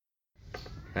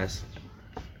Tes.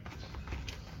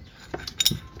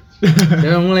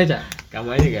 Udah mulai, Cak. Kamu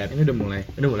aja kan? Ini udah mulai.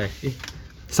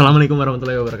 Assalamualaikum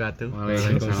warahmatullahi wabarakatuh.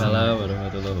 Waalaikumsalam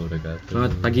warahmatullahi wabarakatuh.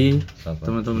 Selamat pagi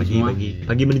teman-teman semua.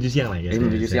 Pagi menuju siang lah ya. Ini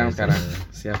menuju siang sekarang.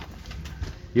 Siap.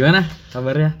 Gimana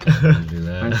kabarnya?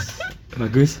 Alhamdulillah. Mas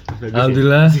bagus.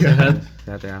 Alhamdulillah sehat.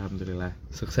 Sehat ya, alhamdulillah.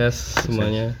 Sukses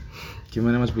semuanya.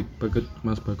 Gimana Mas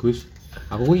Mas Bagus?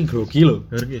 Aku ini grogi loh.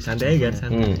 Santai aja kan,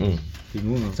 santai.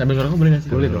 Bingung. Sambil ngerokok boleh nggak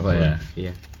sih? Boleh Ngerokok ya?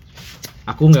 Iya.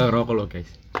 Aku enggak ngerokok loh, guys.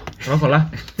 Rokok lah.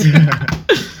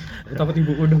 Takut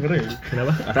ibuku denger ya.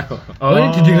 Kenapa? Oh,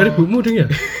 ini didengar ibumu dong ya?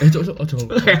 Cok, ojo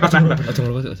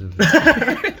ngerokok, ojo.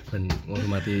 Ben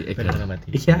menghormati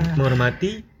Iya.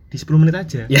 Menghormati di 10 menit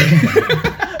aja. Iya.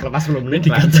 Lepas 10 menit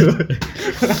Dikat.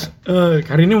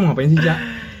 Hari ini mau ngapain sih, Cak?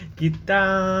 Kita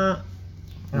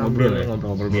ngobrol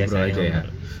biasa aja ya.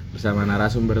 Bersama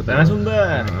narasumber.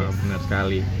 Narasumber. Benar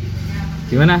sekali.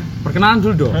 Gimana? Perkenalan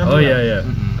dulu dong. Oh iya.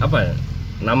 Apa ya?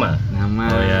 Nama. Nama,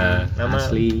 Oh ya. Nama,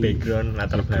 asli, background,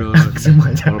 latar background, belakang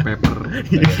semuanya. wallpaper.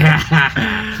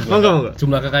 Enggak.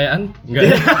 Jumlah kekayaan? Enggak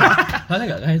ya? Hal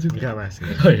enggak kaya juga. Enggak, Mas.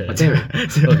 Oh iya. Cewek.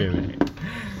 Oke.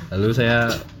 Halo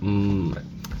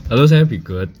saya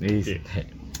Bigoth.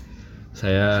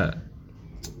 Saya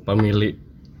pemilik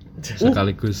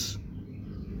sekaligus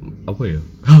apa ya?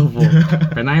 Apa?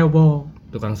 Penai apa?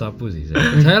 Tukang sapu sih saya.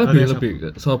 Saya lebih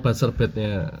sobat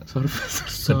serbetnya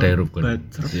kedai rukun.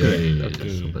 Iya.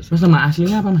 Mas nama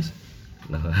aslinya apa, Mas?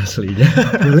 Nama aslinya.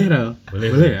 Boleh dong.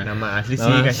 Boleh ya? Nama asli sih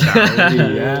Nama- kasih tahu.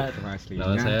 Iya, nama aslinya.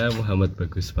 Nama saya Muhammad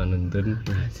Bagus Panuntun.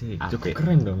 Cukup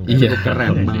keren dong. Iya, Cukup keren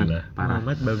banget. alhamdulillah. Parah.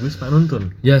 Muhammad Bagus Panuntun.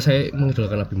 Ya saya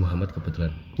mengidolakan Nabi Muhammad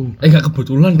kebetulan. Enggak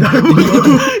kebetulan.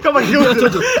 Kamu gimana?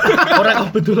 Orang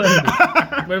kebetulan.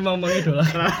 Memang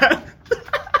mengidolakan.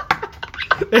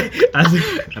 Asik.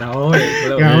 Rawoy.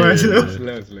 Gak masuk.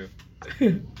 Slow.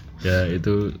 Ya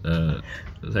itu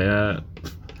saya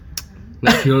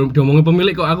nah diomongin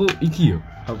pemilik kok aku iki yo.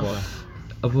 Apa?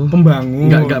 Pembangun.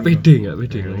 Enggak pede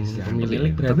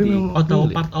Pemilik berarti tapi memang Atau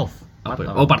pemilik. part of. Apa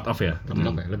ya? Oh, part of ya.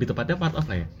 Lebih tepatnya part of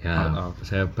lah ya. Ya,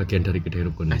 saya bagian dari kedai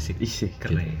rukun. Asik. Isi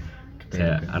Keren.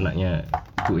 Saya anaknya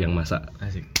ibu yang masak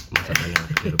Asik. masakannya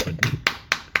kedai rukun.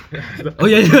 Oh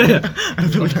iya.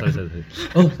 Sorry.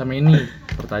 Oh, sama ini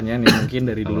pertanyaan yang mungkin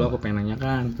dari dulu aku pengen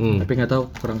nanyakan, tapi nggak tahu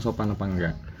kurang sopan apa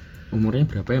enggak. Umurnya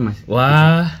berapa ya, Mas?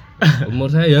 Wah, umur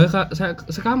saya ya Kak, saya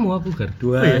sekamu aku Gar.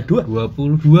 22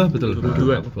 betul.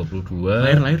 22. Aku 22.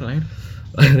 Lahir.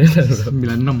 Lahirnya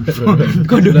 96.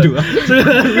 Kok 22?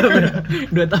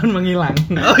 2 tahun menghilang.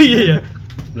 Oh iya.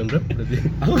 Belum berapa berarti?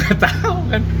 Aku nggak tahu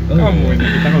kan. Oh, Kamu iya. ini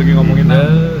kita lagi ngomongin Ya, apa?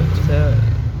 saya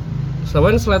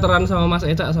selain seleteran sama Mas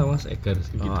Eca sama Mas Egar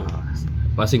sih gitu.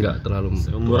 Masih enggak terlalu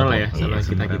Seumuran lah ya sama Iya,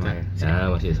 kita. Ya,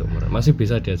 masih seumuran. Masih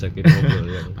bisa diajakin ngobrol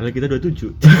ya. Padahal kita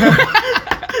 27.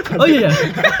 Oh iya.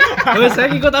 Oh, saya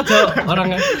ikut aja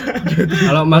orangnya.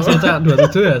 Kalau Mas Eca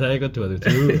 27 ya saya ikut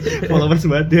 27. Followers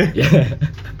banget ya. Ya.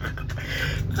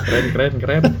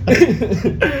 Keren.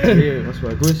 Iya, Mas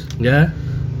Bagus. Ya.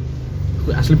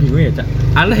 Aku asli bingung ya, Cak.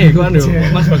 Aneh ya gua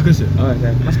Mas Bagus ya. Oh,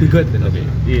 Mas Bigoth. Oke.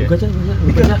 Iya. Lupa,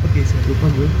 Cak. Lupa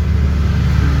gue.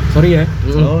 Sorry ya.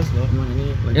 Slow. Emang ini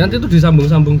lagi. Ya, nanti itu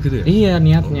disambung-sambung gitu ya. Iya,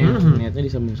 niatnya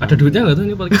disambung. Ada duitnya enggak tuh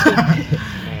ini podcast?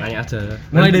 Tanya aja.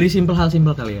 Mulai dari hal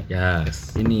simpel kali ya. Ya.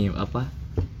 Ini apa?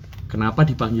 Kenapa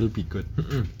dipanggil Bigoth?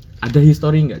 Ada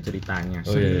histori nggak ceritanya?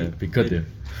 Oh iya, Bigoth ya.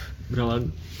 Berawal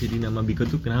jadi nama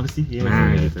Bigoth tuh kenapa sih? Iya, Nah,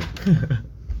 maksudnya. gitu.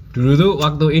 Dulu tuh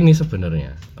waktu ini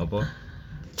sebenarnya apa?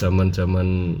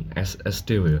 Zaman-zaman SD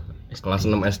ya. Kelas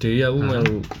 6 SD ya aku mau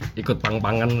ikut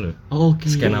pang-pangan loh. Oh, oke.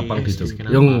 Skena pang di Jogja.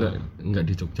 Ya enggak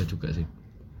di Jogja juga sih.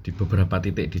 Di beberapa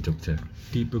titik di Jogja.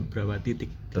 Di beberapa titik.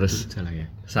 Terus salah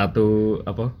ya. satu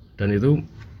apa? Dan itu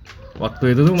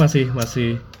waktu itu tuh masih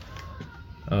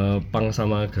pang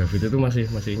sama graffiti itu masih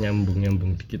nyambung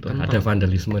dikit lah. Ada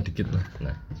vandalisme dikit lah.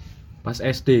 Nah, Pas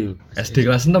SD. SD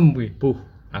kelas 6 kuwi.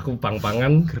 Aku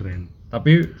pang-pangan Keren.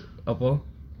 tapi apa?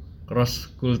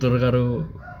 Cross kultur karo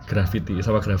graffiti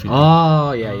sama graffiti.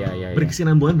 Oh, iya.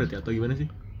 Berkesinambungan berarti atau gimana sih?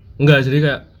 Enggak, jadi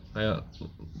kayak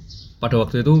pada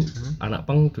waktu itu anak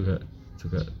pang juga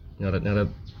nyaret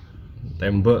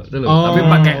tembok tuh loh. Tapi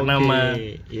pakai nama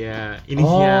ya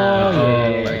inisial.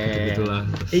 gitulah.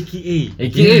 AKA.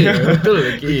 Betul,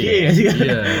 AKA. Iya,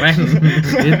 keren.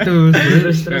 Itu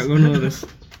terus terus.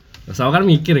 Saya kan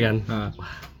mikir kan,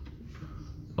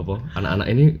 apa anak-anak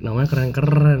ini namanya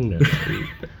keren ya.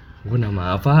 Gue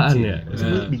nama apaan ya?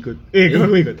 Bigoth.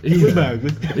 Bigoth. Itu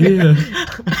bagus. Iya.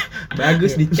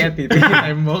 Bagus di chat itu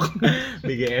tembok.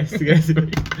 BGS guys.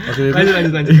 Waktu itu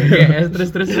Lanjut. BGS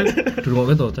terus. dulu mau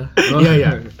keto cah.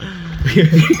 Iya.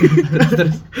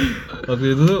 Terus. Waktu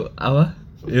itu tuh apa?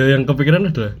 Ya yang kepikiran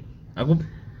adalah aku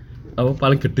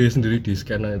paling gede sendiri di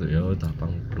skena itu ya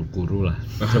tapang guru lah.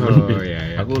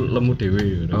 Iya. Aku lemu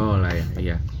dewe. Oh lah ya,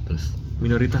 iya. Terus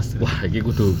Minoritas. wah iki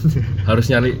kudu harus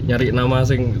nyari nama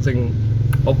sing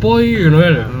opo iki ngono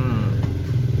ya.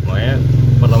 Makanya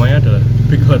pertamanya adalah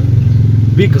Bigoth.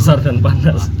 Besar dan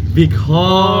Panas.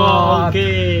 Bigoth.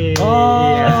 Oke.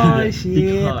 Oh, Iya. shit.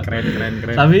 Bigoth. Keren.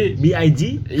 Tapi BIG?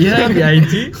 iya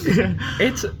BIG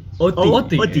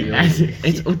OT.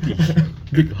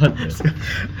 Bigoth.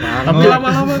 Tapi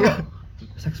lama-lama kok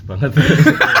seks banget.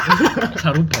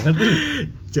 Saru banget tuh.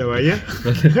 Jawanya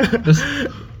Terus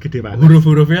gede banget.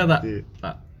 huruf-hurufnya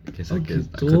tak gesek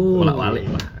gitu. bolak-balik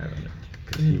lah.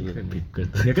 Bigoth.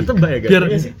 Ya ketebak ya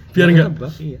guys. Biar enggak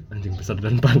Iya. anjing besar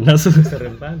dan panas.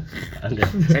 Serem banget. Anjing.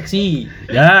 Seksi.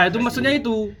 Ya, itu maksudnya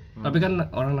itu. Tapi kan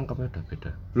orang nangkapnya udah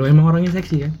beda. Lo emang orangnya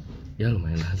seksi kan? Ya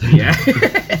lumayan lah. Iya.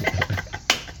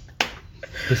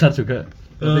 Besar juga.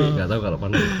 Tapi enggak tahu kalau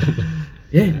panas.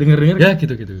 Ya, denger-denger. Ya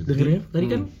gitu. Denger-denger. Tadi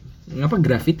kan ngapa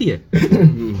graffiti ya?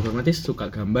 Otomatis suka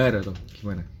gambar atau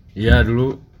gimana? Iya,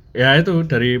 dulu ya itu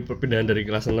dari perpindahan dari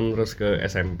kelas 6 terus ke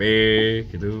SMP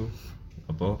gitu.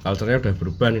 Apa culture-nya udah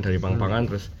berubah nih dari pang-pangan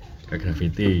terus ke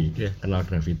graffiti. Kenal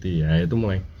graffiti. Ya itu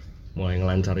mulai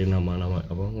ngelancarin nama-nama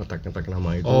apa ngetek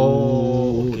nama itu.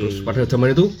 Oh, Terus pada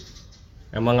zaman itu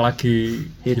emang lagi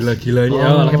Hits.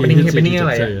 gila-gilanya lagi happening-nya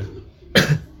lah ya.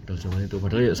 Pada zaman itu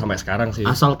padahal ya sampai sekarang sih.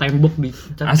 Asal tembok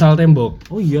Asal tembok.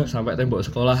 Oh iya. Sampai tembok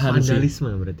sekolahan sih. Vandalisme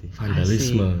berarti.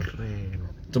 Vandalisme. Keren.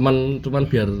 Cuman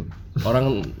biar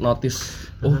orang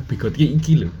notice Bigoth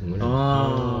iki lho.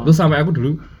 Oh. Terus sampai aku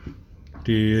dulu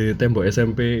di tembok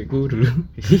SMP ku dulu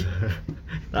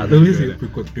tak tulis sih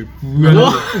Bigoth dibuang.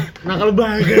 Wah, nakal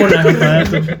banget. Nakal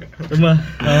banget. Cuma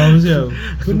sih aku.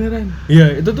 Beneran.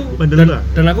 Iya, itu tuh Bandel lah.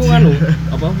 dan aku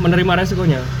menerima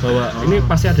resikonya bahwa ini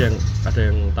pasti ada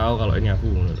yang tahu kalau ini aku.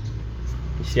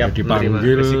 Siap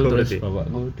dipanggil resiko terus berarti.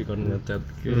 bapakku dikon ngecat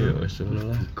ya wis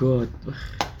ngono lah. God.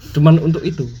 Cuman untuk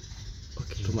itu.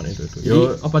 Cuman itu.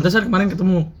 Yo, pantesan kemarin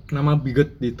ketemu nama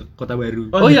Bigoth di Kota Baru.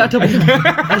 Oh iya ada.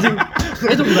 Anjing.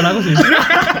 Itu bukan aku sih.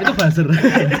 Itu buzzer.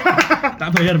 Tak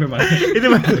bayar memang. Itu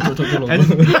mah. Tolong.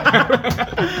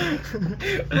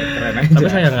 Keren aja. Tapi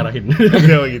saya ngarahin.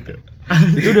 Berapa gitu.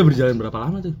 Itu udah berjalan berapa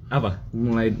lama tuh? Apa?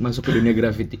 Mulai masuk ke dunia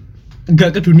graffiti.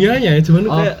 Enggak ke dunianya, cuman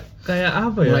kayak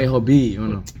apa ya? Mulai hobi,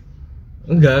 ngono.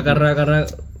 Enggak, karena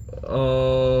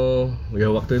ya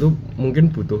waktu itu mungkin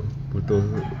butuh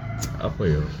apa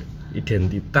ya?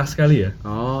 Identitas kali ya.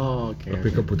 Oh, oke.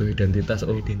 Lebih ke butuh identitas.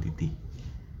 Identity.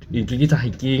 Iki cah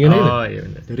iki ngene lho. Oh iya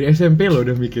benar. Dari SMP lo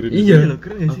udah mikirin. Iya.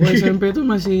 Keren ya Aku SMP tuh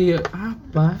masih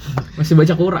apa? Masih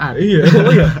baca Quran. Iya.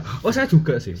 Oh iya. Oh saya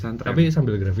juga sih. Santren. Tapi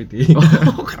sambil graffiti.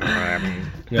 Oh, keren.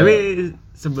 Tapi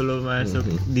sebelum masuk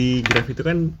di graf itu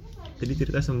kan tadi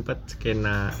cerita sempat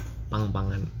skena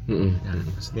pang-pangan. Nah,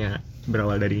 maksudnya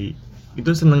berawal dari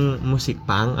itu seneng musik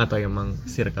pang atau emang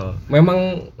circle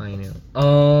Memang mainnya?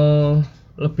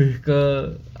 lebih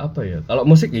ke apa ya? Kalau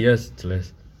musik iya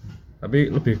jelas.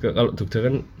 Tapi lebih ke kalau Jogja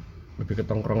kan lebih ke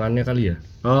tongkrongannya kali ya.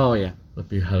 Oh ya.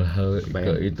 Lebih hal-hal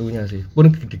ke itunya sih.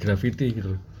 Pun di graffiti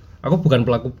gitu. Aku bukan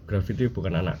pelaku graffiti,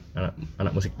 bukan anak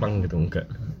musik punk gitu, enggak.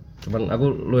 Cuman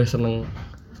aku luwih seneng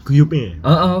Guyupnya.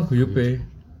 guyupe.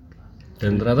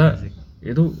 Dan ternyata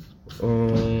itu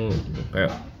kayak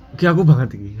Kayak aku banget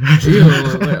ini. iya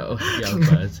kayak sial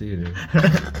banget sih ini.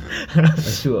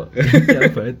 Asyik sial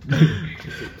banget.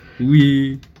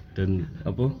 Wih dan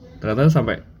apa? Ternyata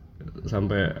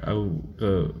sampai aku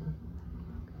ke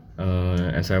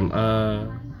SMA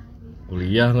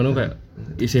kuliah ngono kayak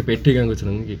isi PD kan gue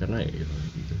seneng iki karena ya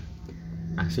gitu.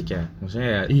 Asik ya. Maksudnya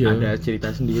ya Iya. ada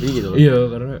cerita sendiri gitu loh. Iya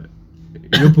karena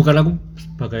ya bukan aku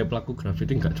sebagai pelaku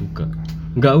graffiti enggak juga.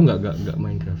 Enggak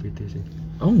main graffiti sih.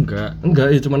 Oh enggak.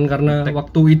 Enggak ya cuman karena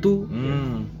waktu itu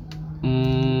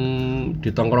di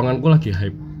tongkronganku lagi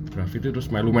hype graffiti terus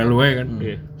melu-melu ae kan.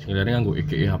 Sing liyane nganggo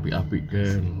EGE api-api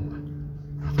kan.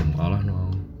 Aku kalah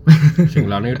no. Sing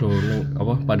liyane do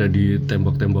apa pada di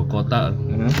tembok-tembok kota,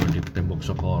 di tembok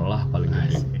sekolah paling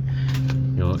gede.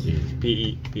 Yo,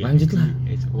 PI. Lanjut lah.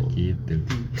 gitu.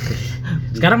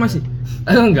 Sekarang masih?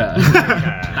 Enggak.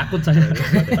 Takut saya.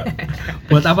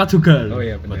 Buat apa juga? Oh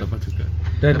iya, benar. Buat apa juga?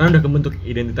 Dan karena udah kebentuk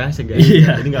identitasnya guys.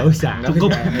 Iya. Jadi enggak usah. Cukup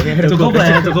lah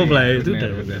ya, cukup lah ya. Itu Benar,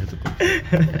 udah benar. cukup.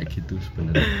 Kayak gitu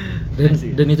sebenarnya.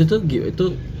 Dan itu tuh itu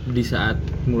di saat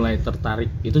mulai tertarik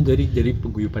itu dari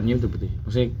peguyupannya itu berarti.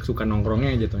 Maksudnya suka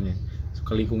nongkrongnya jatuhnya,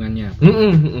 suka lingkungannya.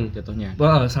 Jatuhnya.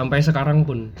 Wah, sampai sekarang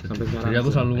pun. Sampai sekarang Jadi aku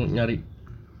pun. selalu nyari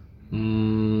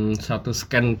satu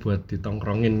scan buat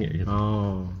ditongkrongin kayak gitu.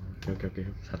 Oh, oke.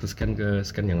 Satu scan ke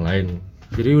scan yang lain.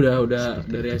 Jadi udah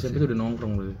dari SMP tuh udah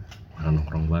nongkrong berarti.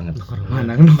 nongkrong banget.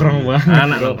 Anak nongkrong banget.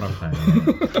 Anak nongkrong banget.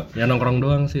 Ya nongkrong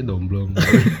doang sih, domblong.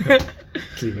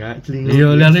 Celinga.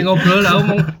 Iya, lihat ngobrol aku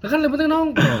mau kan yang penting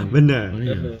nongkrong. Bener.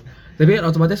 Iya. Tapi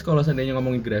otomatis kalau seandainya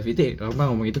ngomongin graffiti, apa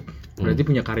ngomong itu berarti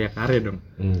punya karya-karya dong.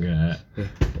 Enggak.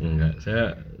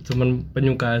 Saya cuman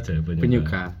penyuka aja,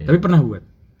 Penyuka. Ya. Tapi pernah buat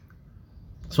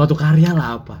suatu karya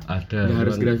lah apa? Ada. Nggak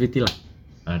harus graffiti lah.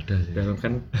 Ada sih. Dan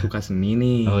kan suka seni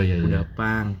nih. Oh, iya. Udah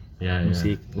punk, Ya,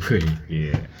 musik. Wih,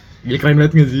 iya. Gila keren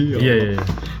banget nggak sih? Iya.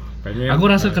 Kayaknya Aku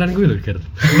rasa keren gue loh, Ger.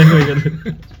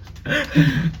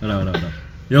 Ora.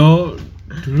 Yo,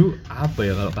 dulu apa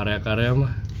ya kalau karya-karya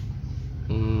mah?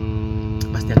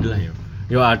 Pasti ada lah ya.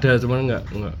 Yo ada, cuman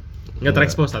Enggak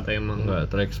terekspos atau emang enggak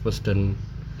terekspos dan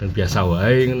biasa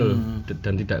wae ngono lho.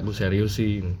 Dan tidak aku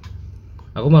seriusi.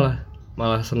 Aku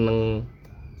malah seneng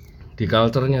di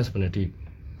culture-nya sebenarnya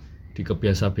di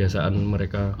kebiasaan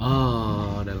mereka.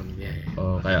 Oh, dalam ya.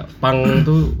 Kayak punk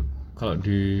tuh kalau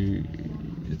di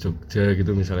Jogja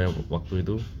gitu misalnya waktu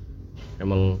itu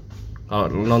emang kalau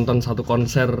nonton satu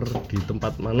konser di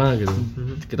tempat mana gitu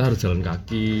kita harus jalan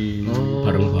kaki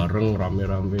bareng-bareng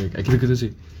rame-rame kayak gitu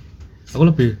sih. Aku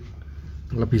lebih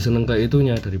seneng ke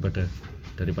itunya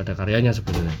daripada karyanya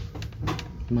sebenarnya.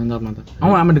 Mantap.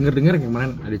 Kamu lama denger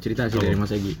kemarin ada cerita sih dari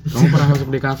Mas Egi. Kamu pernah masuk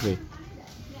di kafe?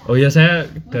 Oh iya, saya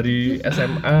dari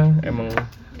SMA emang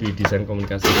di desain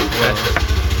komunikasi.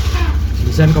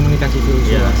 Desain komunikasi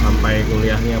itu Ya, sampai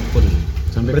kuliahnya pun.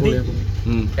 sampai Berarti kuliah.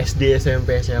 SD,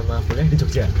 SMP, SMA, kuliah di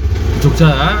Jogja.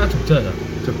 Jogja.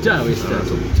 Jogja wis.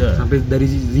 Jogja. Sampai dari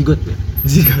Bigoth ya.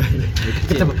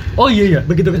 Kecap. Oh iya.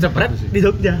 Begitu kecepret di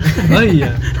Jogja. Oh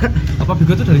iya. Apa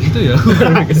Bigoth tuh dari situ ya?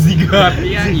 Ke Bigoth.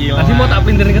 Iya, gila. Tadi mau tak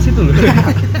pindahin ke situ loh.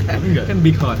 Tapi enggak kan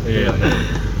Bigoth. Iya.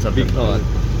 Bigoth.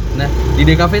 Nah, di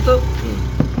DKV itu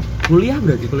kuliah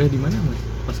di mana, Mas?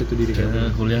 Pas itu di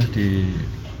DKV. Kuliah di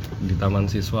Taman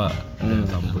Siswa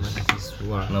kampus.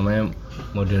 Siswa. Namanya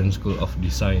Modern School of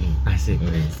Design. Asik.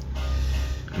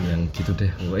 Yang gitu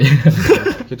deh pokoknya.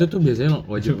 Itu tuh biasanya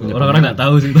wajib punya Orang-orang nggak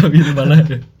tahu sih tapi itu mana.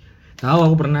 Tahu,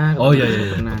 aku pernah. Oh iya.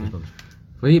 Pernah. Bagus.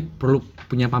 Tapi perlu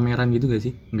punya pameran gitu gak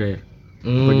sih? Enggak ya?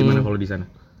 Apa gimana kalau di sana?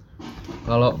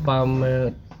 Kalau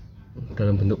pamer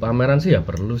dalam bentuk pameran sih ya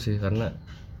perlu sih karena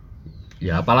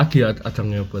ya apalagi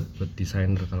ajangnya buat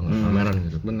desainer kalau nggak pameran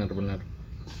gitu. Benar.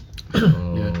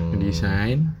 Ya,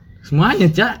 desain semuanya,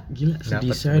 Cak. Gila,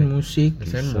 desain musik,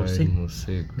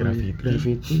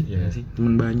 graffiti. Iya sih.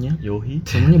 Temen banyak. Yohi.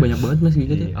 Temennya banyak banget Mas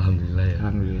gitu ya. Alhamdulillah ya.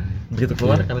 Alhamdulillah. Begitu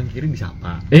keluar kanan kiri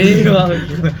disapa.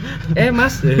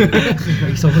 Mas.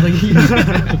 Sobat lagi.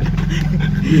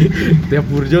 Tiap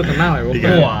burjo kenal ya,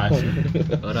 pokoknya. Wah.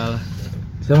 Ora lah.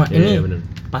 Sama ini Iya, bener.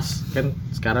 pas kan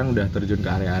sekarang udah terjun ke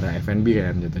area-area F&B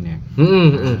kan jatuhnya.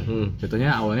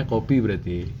 Jatuhnya awalnya kopi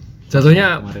berarti.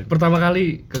 Jatuhnya Kemarin. pertama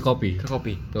kali ke kopi. Ke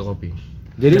kopi. Iya.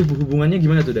 Jadi hubungannya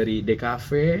gimana tuh dari DKV?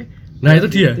 Nah,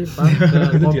 itu dia.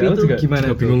 Ke kopi Aku itu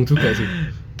gimana juga tuh? bingung juga sih.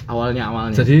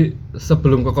 Awalnya. Jadi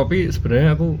sebelum ke kopi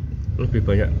sebenarnya aku lebih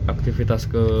banyak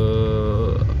aktivitas ke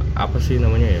apa sih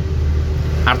namanya ya?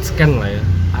 Art scan lah ya.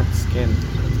 art scan.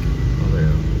 Apa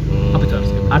ya? Apa itu art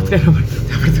scan? Art scan apa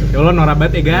tuh? Ya Allah, norak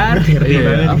banget ya, Gar.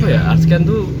 Iya, apa ya? Art scan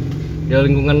tuh ya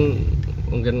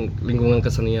mungkin lingkungan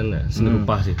kesenian ya, seni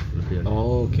rupa sih lebih.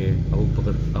 Oh, oke.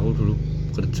 Aku dulu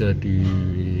kerja di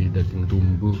daging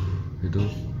tumbuh gitu.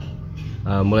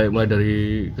 Mulai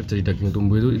dari kerja di daging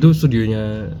tumbuh itu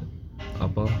studionya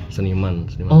apa seniman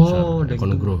Oh, besar, daging Eko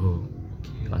Nugroho.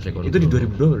 Mas Eko Itu di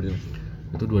Nugroho. 2000 berapa?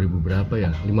 Itu 2000 berapa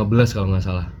ya? 15 kalau nggak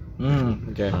salah.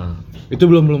 Oke. Nah, Itu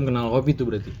belum kenal kopi tuh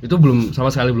berarti. itu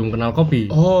sama sekali belum kenal kopi.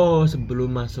 Oh,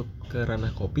 sebelum masuk ke ranah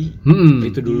kopi.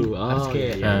 Itu dulu. Art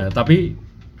scan. Nah, tapi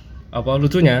apa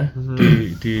lucunya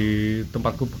di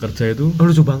tempatku bekerja itu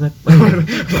lucu banget.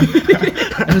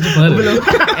 lucu banget. Belum.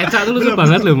 Eca tuh lucu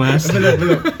banget loh, Mas. Belum.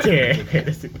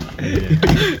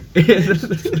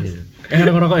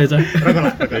 Ngerokok ya, Ca? Rokok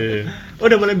lah. Oh,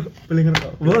 udah boleh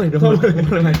ngerokok. Boleh dong.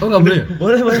 Boleh. Oh, enggak boleh ya?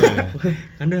 Boleh.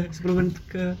 Anda 10 menit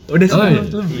ke. Udah 10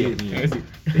 menit.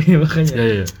 Iya, makanya.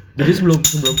 Iya. Jadi sebelum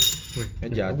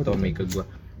jatuh mic ke gua.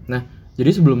 Nah,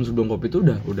 jadi sebelum kopi itu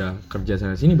udah kerja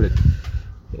sana sini berarti.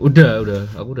 Udah,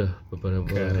 aku udah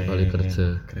beberapa kali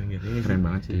kerja. Keren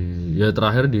banget sih. Ya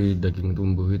terakhir di daging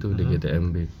tumbuh itu di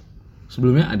GTMB.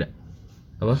 Sebelumnya ada?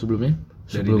 Apa?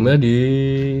 Sebelumnya di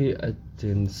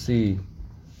agensi.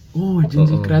 Oh,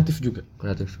 agensi kreatif juga.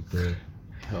 Kreatif juga.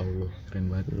 Ya Allah,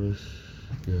 keren banget. Terus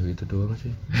ya itu doang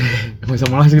sih. Masa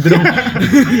malas gitu dong.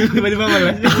 Tiba-tiba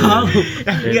malas.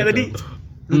 Enggak tadi.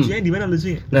 Lucunya di mana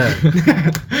lucunya? Nah,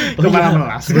 Kepala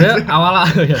melas. sebenarnya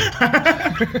awalnya ya.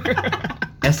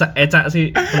 ecak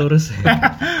sih pelurus.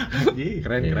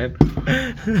 Keren.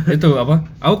 Itu apa?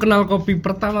 Aku kenal kopi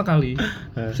pertama kali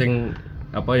sing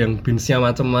apa yang beansnya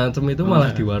macem-macem itu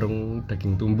malah di warung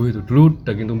daging tumbuh itu. Dulu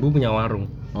daging tumbuh punya warung.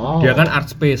 Dia kan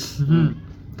art space.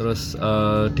 Terus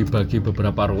dibagi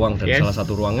beberapa ruang dan salah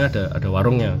satu ruangnya ada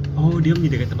warungnya. Oh, dia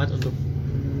menyediakan tempat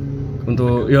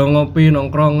untuk ya ngopi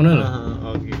nongkrong ngono lho.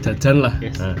 Jajan lah.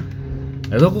 Yes. Nah,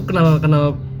 itu aku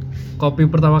kenal kopi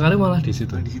pertama kali malah di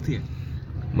situ. Di situ ya.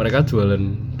 Mereka jualan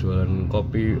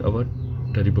kopi apa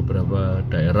dari beberapa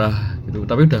daerah gitu,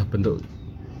 tapi udah bentuk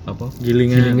apa?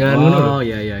 Gilingan Oh,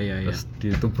 iya. Terus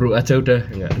ditubruk aja udah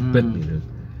enggak ribet gitu.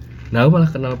 Nah, aku malah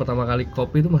kenal pertama kali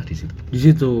kopi itu malah di situ. Di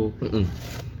situ.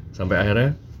 Sampai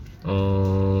akhirnya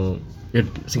ya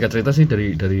singkat cerita sih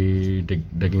dari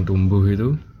daging tumbuh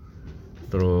itu.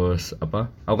 Terus apa?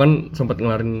 Aku kan sempat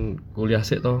ngelarin kuliah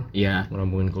sih toh. Iya.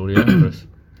 Ngerampungin kuliah terus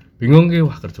bingung ki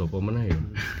wah kerja apa meneh ya.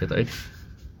 Ketoke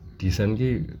desain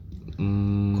ki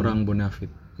Kurang bonafit.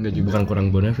 Enggak juga. Bukan kurang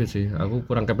bonafit sih. Aku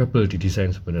kurang capable di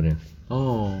desain sebenarnya.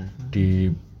 Oh.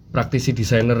 Di praktisi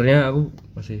desainernya aku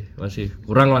masih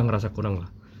kurang lah, ngerasa kurang lah.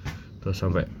 Terus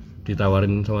sampai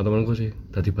ditawarin sama temanku sih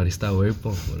dadi barista wae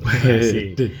po.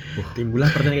 Timbullah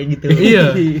pertanyaan kayak gitu. Iya.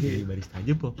 Jadi barista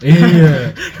aja po.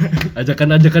 Iya.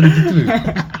 Ajakan gitu.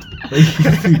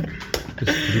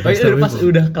 Pas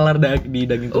udah kelar di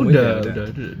daging tumbuh.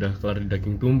 Udah kelar di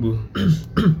daging tumbuh.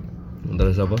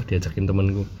 Terus apa diajakin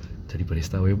temanku jadi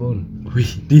barista wae po.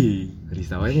 Wih,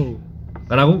 barista wae po.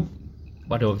 Karena aku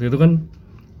pada waktu itu kan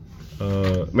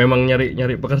memang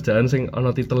nyari pekerjaan sing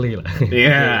ono titel lah.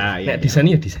 Iya. Nek desain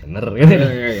ya desainer.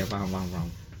 Iya, paham.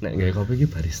 Nek gawe kopi ki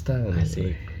barista.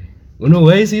 Asik. Ngono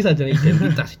wae sih saja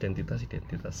identitas.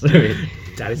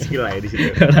 Cari skill lah ya di situ.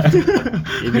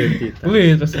 Identitas.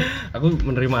 Wih, terus aku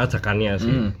menerima ajakannya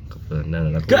sih.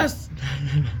 Kebetulan aku. Gas.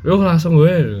 Yo langsung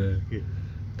gue.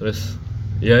 Terus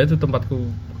ya itu tempatku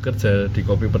kerja di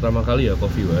kopi pertama kali ya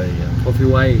Coffee Way ya. Coffee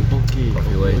Way.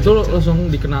 Coffee Way. Itu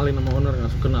langsung dikenalin sama owner,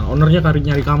 langsung kenal. Ownernya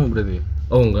nyari kamu berarti.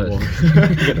 Oh enggak.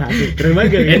 Keren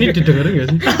banget. Ini didengerin enggak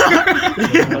sih?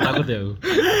 Takut ya aku.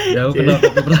 Ya aku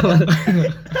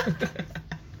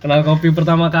kenal kopi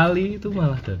pertama kali itu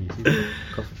malah dari situ.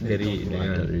 Dari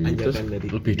terus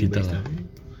lebih detail.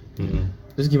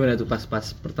 Terus gimana tuh pas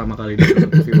pertama kali di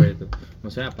Coffee Way itu?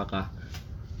 Maksudnya apakah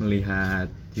melihat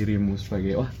dirimu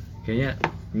sebagai wah kayaknya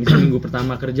ini seminggu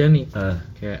pertama kerja nih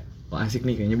kayak wah asik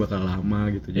nih kayaknya bakal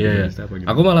lama gitu jadi barista apa gitu.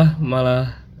 Aku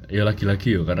malah ya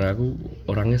lagi-lagi yo karena aku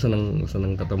orangnya seneng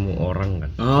ketemu orang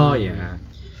kan. Oh iya.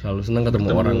 Selalu seneng ketemu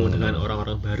orang dengan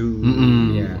orang-orang baru.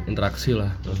 Ya, interaksi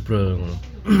lah, ngobrol ngono.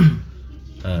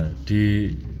 Nah,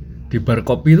 di bar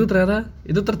kopi itu ternyata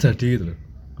itu terjadi gitu loh.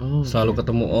 Oh, selalu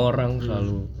ketemu orang,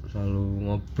 selalu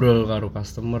ngobrol karo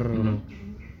customer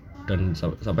dan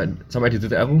sampai di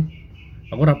titik aku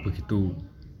ora begitu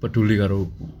peduli karo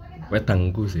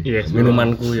wedangku sih.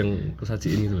 Minumanku yang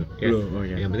kusajiin itu. Oh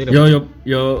iya. Yang penting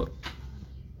Yo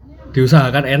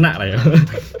diusahakan enak lah ya.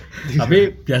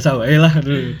 Tapi biasa wae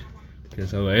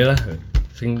lah.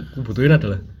 Sing kubutuhin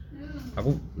adalah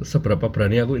aku seberapa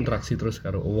berani aku interaksi terus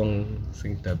karo wong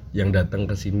sing yang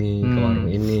datang ke sini ke warung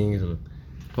ini gitu loh.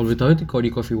 Kalau ditahu itu kalau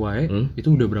di Coffee Way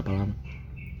itu udah berapa lama?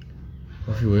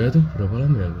 Coffee Way itu berapa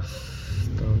lama ya?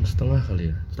 Tahun setengah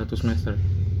kali ya. 1 semester.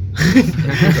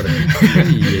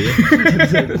 Iya ya.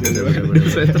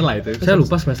 Semester lah itu. Saya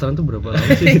lupa semesteran itu berapa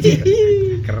lama sih.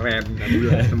 Keren.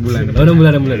 6 bulan. Oh 6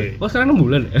 bulan. Oh sekarang 6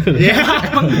 bulan. Iya,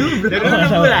 emang dulu berapa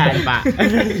 6 bulan, Pak.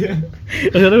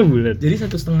 Sekarang 6 bulan. Jadi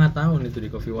 1,5 tahun itu di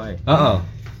Coffee Way. Heeh.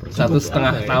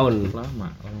 1,5 tahun. Lama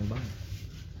banget.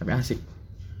 Tapi asik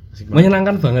banget.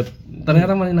 Menyenangkan banget.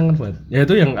 Ternyata menyenangkan banget. Ya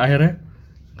itu yang akhirnya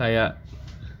kayak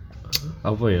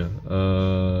apa ya?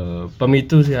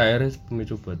 Pemicu sih akhirnya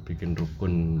pemicu buat bikin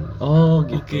rukun. Oh,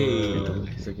 gitu.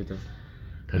 Gitu.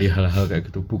 Dari hal-hal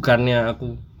kayak gitu. Bukannya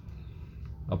aku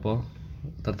apa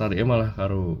tertariknya malah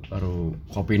karo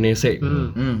kopine sik.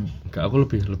 Enggak, aku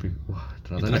lebih wah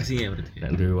ternyata interaksinya berarti.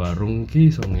 Nek di warung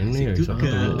ki iso ngene ya iso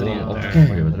ketemu. Oke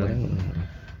ya ternyata.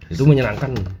 Itu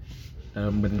menyenangkan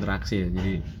dalam berinteraksi ya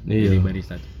Iya. jadi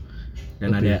barista.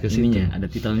 Dan Lebih ada ke situ. ininya, ada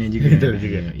titelnya juga.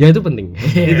 Ya itu penting.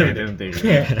 Itu penting.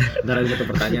 Ntar ada satu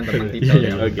pertanyaan tentang titel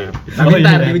ya. Oke. Tapi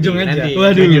ntar di ujung aja. Nanti.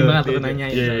 Waduh. Pengen banget aku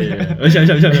nanyain. Oh, siap.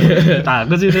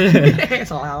 Takut sih deh.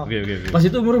 Selalu. Oke. Pas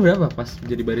itu umur berapa pas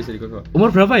jadi barista di Kepo?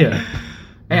 Umur berapa ya?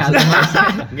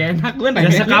 Gak enak gue nanya.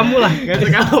 Ya sekamu lah. Gak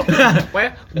sekamu.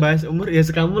 Pokoknya bahas umur ya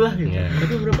sekamu lah gitu. Iya.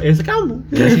 Tapi berapa? Ya sekamu.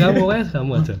 Ya sekamu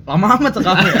aja. Lama amat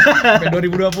sekamu. Sampai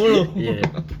 2020. Iya.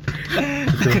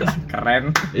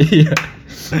 Keren. Iya.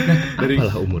 Dari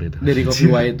apalah umur itu. Dari Coffee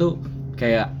Way itu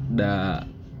kayak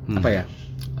apa ya?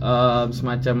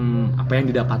 semacam apa yang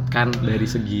didapatkan dari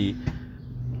segi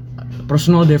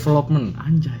personal development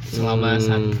anjay selama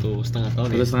 1,5 tahun.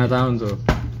 1,5 tahun tuh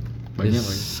banyak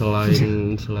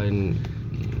selain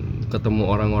ketemu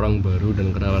orang-orang baru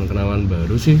dan kenalan-kenalan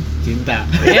baru sih Cinta.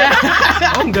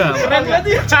 oh enggak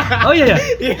oh iya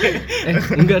ya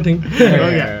enggak ding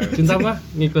cinta mah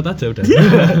ngikut aja udah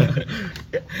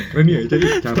keren ya jadi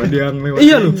cara dia ngelewat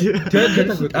iya loh dia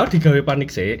takut digawe panik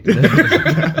sih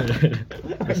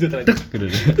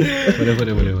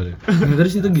boleh nah,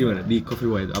 terus itu gimana di Coffee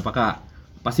White apakah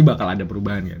pasti bakal ada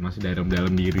perubahan kan masih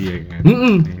dalam diri ya kan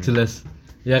jelas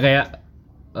ya kayak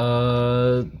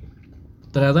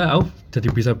ternyata aku jadi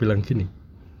bisa bilang gini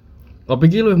kopi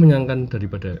ini lebih menyenangkan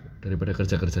daripada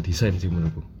kerja desain sih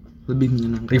menurutku lebih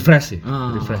menyenangkan refresh sih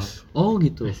refresh oh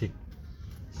gitu Basic.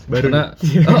 baru karena,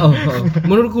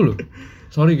 menurutku loh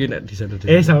sorry gini desainer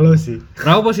selalu sih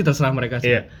kenapa sih terserah mereka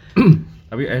sih iya.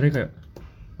 Tapi akhirnya kayak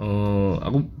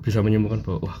aku bisa menyimpulkan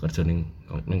bahwa wah kerja ning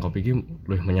kopi ini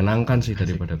lebih menyenangkan sih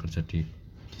daripada kerja di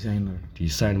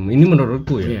desain ini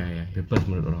menurutku ya iya. bebas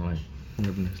menurut orang lain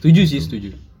benar-benar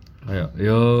setuju kayak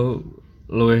ya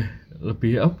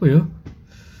lebih apa ya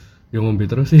ngombe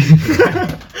terus sih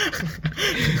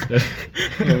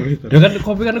ya kan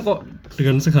kopi kan kok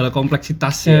dengan segala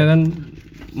kompleksitasnya kan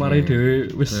mari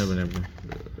dewe wis benar.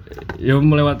 ya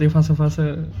melewati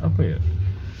fase-fase apa ya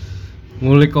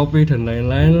ngulik kopi dan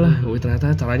lain-lain lah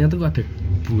ternyata caranya tuh ada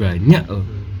banyak loh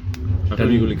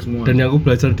dan yang aku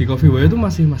belajar di Coffee White itu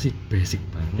masih basic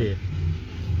banget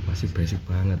masih basic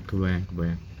banget kebayang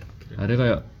ada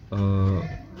kayak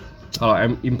kalau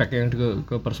impact yang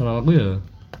ke personal aku ya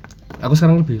aku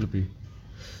sekarang lebih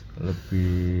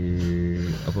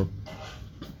apa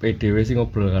PDW sih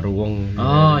ngobrol karo wong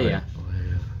iya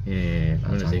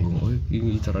bener sih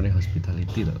ini caranya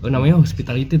hospitality tuh namanya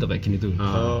hospitality tuh kayak gini tuh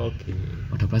oke.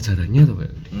 ada pelajarannya tuh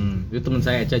kayak itu teman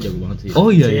saya Eca jago banget sih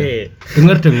oh iya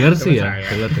dengar sih ya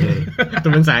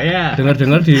Teman saya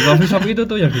dengar di coffee shop itu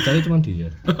tuh yang dicari cuma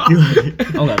dia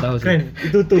oh nggak tahu sih keren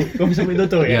itu tuh coffee shop itu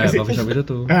tuh ya coffee shop itu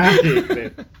tuh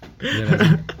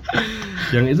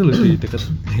yang itu loh di dekat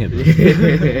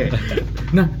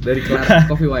nah dari kelar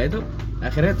Coffee White itu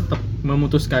akhirnya tetap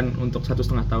memutuskan untuk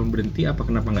 1,5 tahun berhenti apa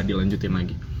kenapa nggak dilanjutin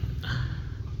lagi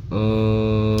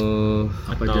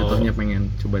apa jatuhnya pengen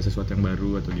coba sesuatu yang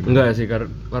baru atau gimana enggak sih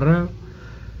karena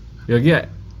ya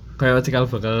kayak cikal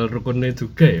bakal rukunnya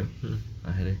juga ya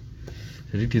akhirnya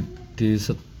jadi di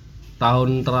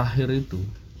setahun terakhir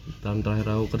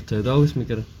aku kerja itu aku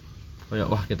mikir kayak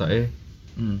wah kita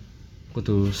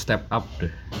kudu step up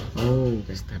deh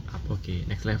step up oke.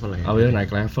 Next level lah ya ya naik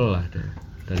level lah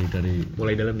deh dari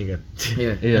mulai dalam nih kan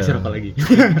iya kasih apa lagi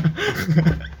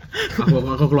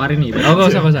aku keluarin nih nggak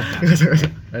usah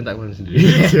tak keluarin sendiri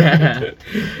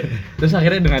terus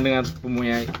akhirnya dengan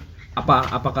punya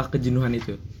apakah kejenuhan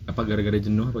itu apa gara-gara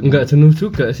jenuh apa enggak jenuh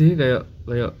juga sih kayak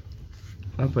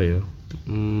apa ya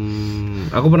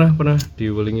aku pernah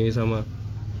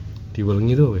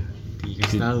diwelingi tuh ya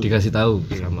dikasih tahu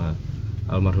sama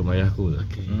almarhum ayahku ya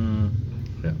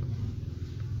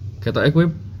ketoknya kowe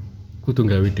kudu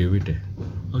gawe dhewe deh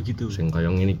oh gitu sing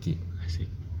kaya ngene iki asik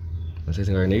masih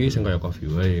sing kaya ngene sing kaya Coffee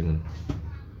wae ngono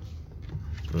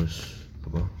terus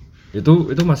apa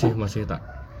itu masih tak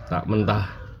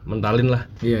mentalin lah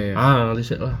iya nanti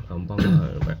sih lah gampang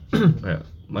lah kayak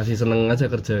masih seneng aja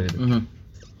kerja gitu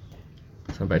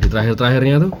sampai di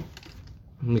terakhirnya tuh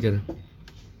mikir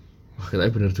wah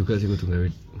kayaknya bener juga sih kudu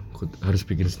harus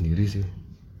bikin sendiri sih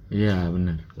iya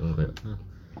benar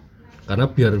karena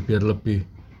biar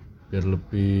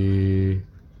lebih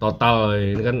total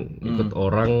ini kan ikut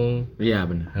orang iya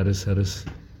benar harus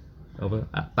apa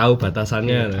tahu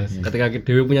batasannya ketika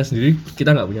Dewi punya sendiri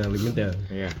kita nggak punya limit ya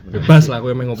bebas lah aku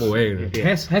emang ngopo wae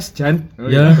has Jan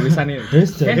ya tulisannya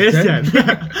has Jan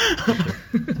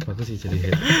bagus sih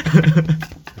jadi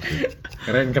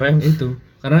keren itu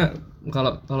karena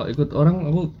kalau ikut orang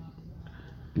aku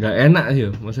nggak enak sih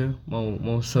ya maksudnya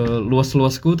mau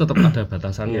seluas-luasku tetap ada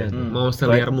batasannya mau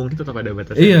seliar mungkin tetap ada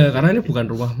batasannya iya karena ini bukan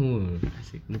rumahmu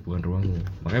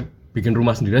makanya bikin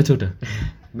rumah sendiri aja udah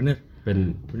bener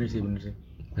bener sih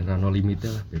ben rano limitnya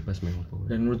lah bebas main apa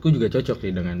dan menurutku juga cocok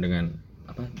sih dengan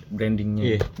apa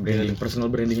brandingnya branding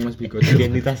personal brandingnya Mas Bigoth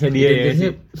identitasnya dia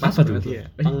ya apa tuh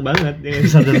pang banget ya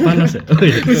Besar dan Panas ya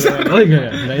oh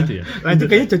iya nah itu ya lanjut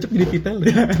kayaknya cocok jadi titel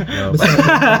Besar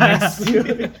Panas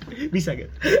bisa kan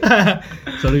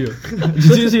sorry yo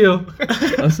jujur sih yo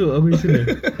langsung apa isinya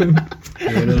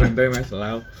gimana santai Mas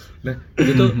Lau nah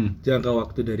itu jangka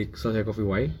waktu dari selesai Coffee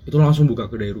White itu langsung buka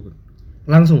kedai rukun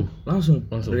langsung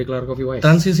dari kelar Coffee White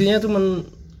transisinya cuma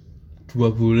 2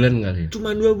 bulan kali ya.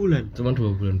 Cuma 2 bulan. Cuma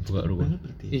 2 bulan buka ruko.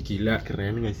 Ih gila.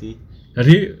 Keren enggak sih?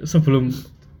 Jadi sebelum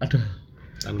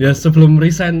sebelum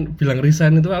resign, bilang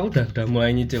resign itu aku udah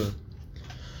mulai nyicil.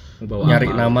 Nyari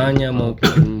namanya mau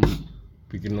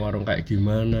bikin warung kayak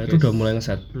gimana, itu udah mulai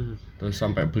ngeset. Terus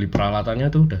sampai beli peralatannya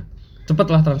tuh udah cepet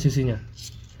lah transisinya.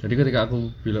 Jadi ketika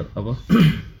aku bilang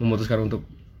memutuskan untuk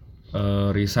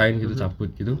resign gitu,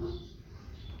 cabut gitu,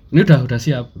 ini udah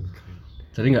siap.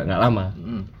 Jadi nggak lama.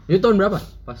 Itu tahun berapa?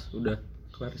 Pas udah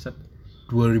kelar riset?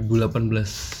 2018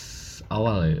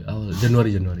 awal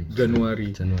Januari.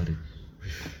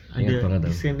 Ingat banget Ada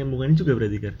aku. desain nyambungannya juga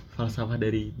berarti kan? Falsafah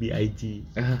dari BIG,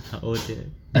 HOT.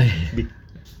 Big.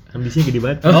 Ambisinya gede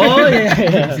banget. Oh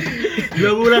iya.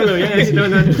 2 bulan loh ya nggak sih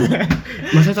teman-teman?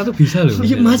 Mas Eta tuh bisa loh.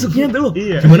 Masuknya tuh.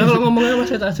 Iya. Gimana kalau ngomongnya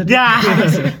Mas Eta aja? Ya.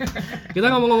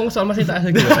 Kita ngomong soal Mas Eta aja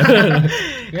gitu.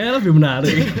 Kayaknya lebih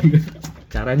menarik.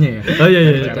 Caranya ya. Oh iya.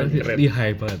 Ini Keren.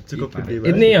 high banget. Cukup gede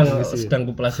banget. Ini yang Ambisinya. sedang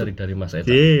kupelajari dari Mas Eta.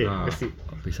 Iya.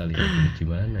 Kok bisa lihat ini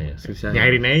gimana ya? Susah.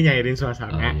 Nyairin Oh,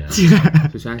 suasana. iya.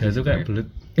 Susah. Dia tuh kayak belut.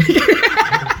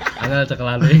 Angel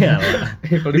cekelane ngalah.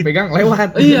 Kalau dipegang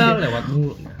lewat. Iya, lewat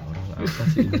mulu. Nah, orang apa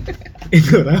sih ini?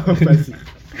 Itu orang apa sih?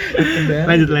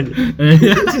 Lanjut.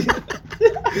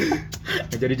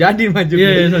 Jadi maju.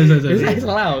 Iya, sorry.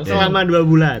 Selalu. Selama 2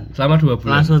 bulan. Selama 2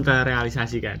 bulan Langsung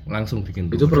terrealisasikan. langsung bikin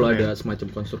Itu ruko. perlu ada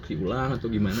semacam konstruksi ulang atau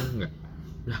gimana enggak?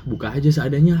 Lah buka aja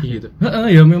seadanya gitu.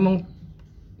 Ya memang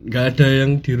nggak ada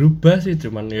yang dirubah sih,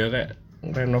 cuman ya kayak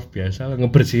renov biasa lah,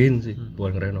 ngebersihin sih,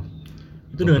 bukan renov.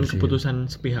 Itu dengan keputusan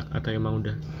sepihak atau emang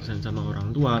udah keputusan sama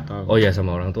orang tua atau? Oh ya,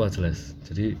 sama orang tua jelas.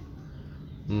 Jadi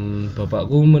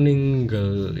bapakku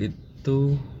meninggal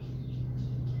itu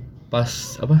pas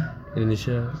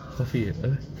Indonesia Coffee ya?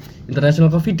 International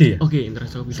Coffee Day ya? Oke,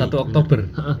 International Coffee Day. 1 Oktober.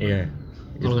 Iya.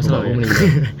 Kalau nggak salah ya.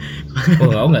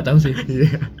 Aku nggak tahu sih.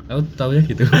 Iya. Aku taunya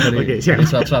gitu Oke, siap.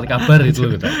 dari surat kabar itu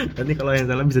loh. Nanti kalau yang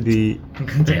salah bisa di.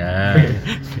 Ya.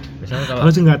 Misalnya kalau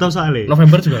Kalau nggak tahu soalnya.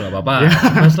 November juga nggak apa-apa.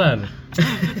 Mas Lan.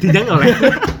 Tidak oleh.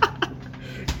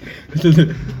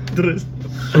 Terus.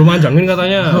 Belum manjangin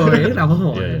katanya. Oh, ini apa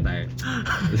mau? Iya.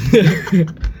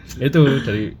 Itu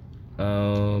dari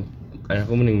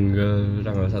ayahku meninggal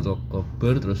tanggal 1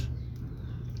 Oktober, terus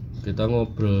kita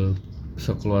ngobrol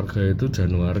sekeluarga itu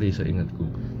Januari seingatku.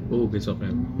 Oh,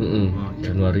 besoknya.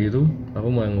 Januari itu aku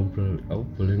mau ngobrol, aku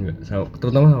boleh nggak,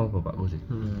 terutama sama bapakku sih.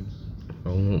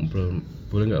 Aku ngobrol,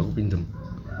 boleh nggak aku pinjem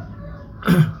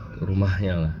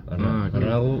rumahnya lah,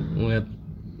 karena aku ngeliat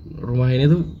rumah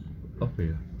ini tuh apa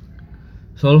ya,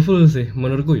 soulful sih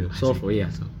menurutku ya. Oh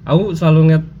iya. Aku selalu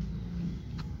ngeliat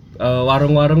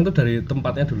warung-warung tuh dari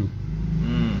tempatnya dulu.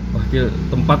 Wah,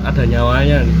 tempat ada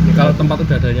nyawanya nih. Kalau tempat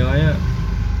udah ada nyawanya,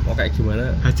 mau kayak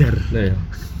gimana? Hajar. Nah ya,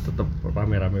 tetap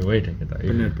rame-rame wae deh kita.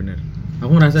 Bener.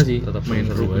 Aku ngerasa sih Tetap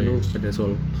main seru rukun aja. tuh ada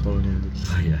soulnya.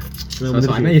 Oh iya.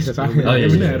 Soalnya ya sesuatu. Oh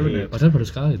iya, benar. Padahal baru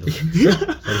sekali tuh.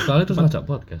 Baru sekali terus ngajak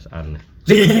podcast, aneh.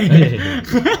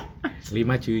 5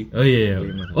 cuy. Oh iya.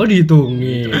 Oh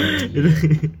dihitungin.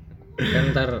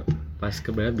 Kan ntar pas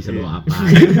kebelet bisa bawa apa.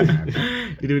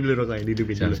 Hidupin dulu rokoknya,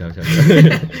 hidupin dulu. Siap.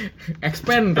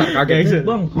 Expand kaget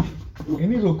bang.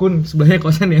 Ini rukun sebelahnya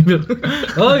kosan ya Bil.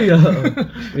 Oh iya.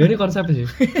 Ya ini konsep sih.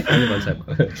 Ini konsep.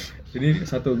 Jadi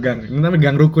satu gang. Ini namanya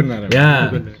gang rukun lah. Ya.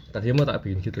 Tadinya mau tak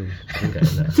bikin gitu. Enggak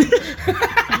enak.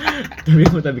 Tapi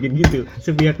mau tak bikin gitu,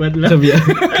 sepihak banget lah. Sebiak.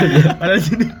 Padahal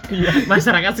sini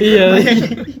masyarakat sih. Iya.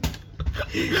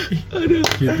 Aduh.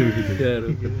 Gitu. Ya,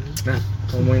 rukun. Nah,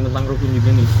 ngomongin tentang rukun juga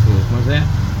nih. Maksudnya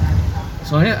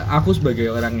soalnya aku sebagai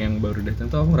orang yang baru datang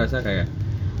tuh aku ngerasa kayak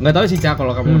nggak tahu sih Cak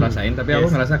kalau kamu ngerasain, tapi aku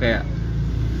ngerasa kayak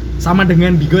sama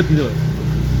dengan Bigoth gitu loh.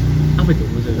 Apa itu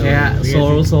maksudnya? Kayak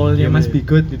soulnya Mas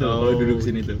Bigoth gitu loh kalau Oh. duduk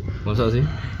sini tuh. Masa sih?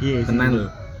 Iya, Tenan loh.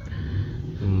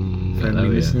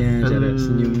 Friendliness-nya, cara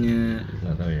senyumnya.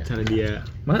 Enggak tahu ya. cara dia.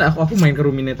 Makanya aku main ke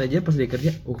Ruminet aja pas dia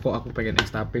kerja, kok aku pengen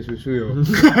es tape susu yo.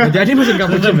 Nggak jadi mesin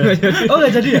cappuccino. Oh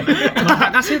enggak jadi ya? Bapak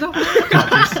kasih tuh.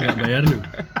 Gratis, enggak bayar lu.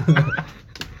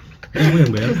 Aku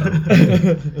yang bayar tau.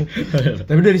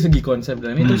 Tapi dari segi konsep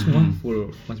dan itu semua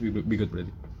full Mas Bigoth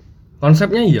berarti.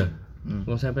 Konsepnya iya.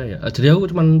 Konsepnya ya. Jadi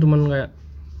aku cuman kayak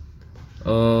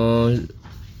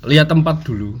lihat tempat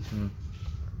dulu.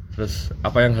 Terus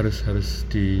apa yang harus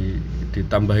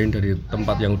ditambahin dari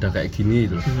tempat yang udah kayak gini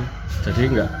itu.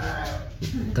 Jadi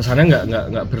kesannya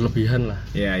nggak berlebihan lah.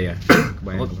 Iya.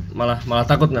 Aku malah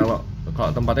takut nggak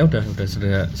kalau tempatnya udah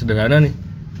sederhana nih.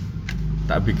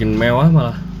 Tak bikin mewah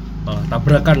malah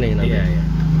tabrakan nih nanti. Iya.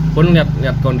 Pun lihat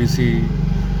kondisi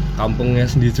kampungnya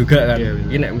sendiri juga kan. Iya,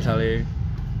 Ini misalnya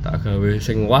tak gawe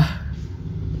sing wah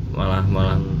malah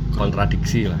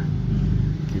kontradiksi lah.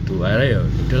 gitu. Akhirnya ya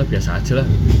udahlah biasa aja lah.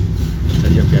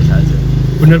 Saja biasa aja.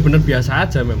 Bener-bener biasa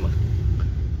aja memang.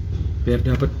 Biar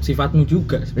dapat sifatmu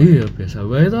juga. Iya, biasa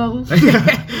wae itu aku.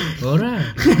 Ora.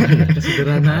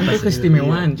 Kesederhanaan itu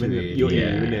keistimewaan cuy. Iya,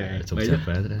 bener. Jogja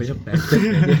banget.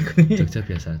 Jogja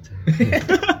biasa aja.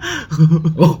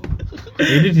 Oh.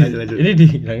 Ini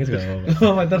dihilangin juga apa-apa.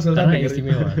 Oh, Matar Sultan Karena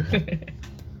istimewa.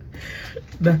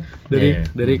 Dah,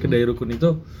 dari kedai rukun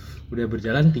itu udah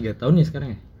berjalan 3 tahun ya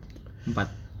sekarang ya?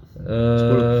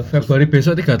 4. Februari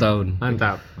besok 3 tahun.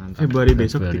 Mantap. Februari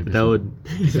besok 3 tahun.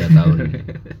 3 tahun.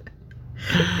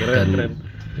 Keren.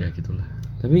 Ya gitulah.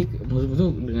 Tapi maksudku tuh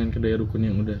dengan kedai rukun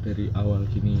yang udah dari awal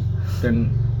gini dan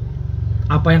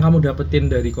apa yang kamu dapetin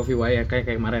dari Coffee Y kayak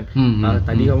kemarin.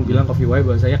 Tadi kamu bilang Coffee Y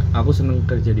bahwasanya aku seneng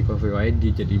kerja di Coffee Y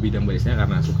jadi bidang barista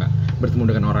karena suka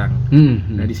bertemu dengan orang.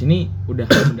 Nah, di sini udah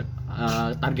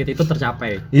target itu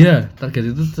tercapai. Iya,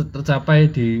 target itu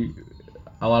tercapai di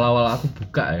awal-awal aku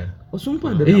buka ya. Oh,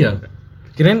 sumpah dari iya. awal.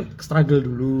 Kirain struggle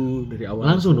dulu dari awal.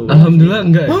 Langsung dulu. Alhamdulillah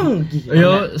enggak.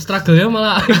 Yo, Struggle-nya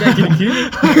malah kayak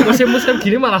gini-gini. Musim-musim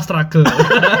gini malah struggle.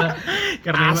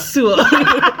 Karena asu.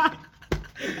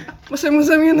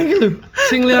 Musim-musim ini gitu.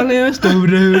 Sing liyane wis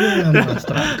udah malah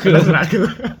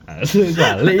struggle. Asu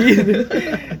balik gitu.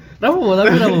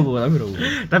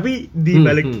 Tapi di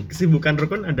balik kesibukan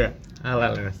rukun ada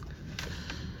halal, Mas.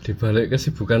 Di balik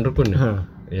kesibukan rukun ya.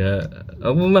 Ya,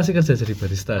 aku masih kerja jadi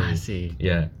barista. Masih.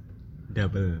 Ya.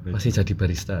 Double. Masih jadi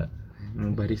barista.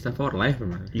 Barista for life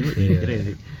memang.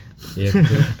 Iya. Iya.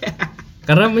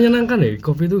 Karena menyenangkan ya,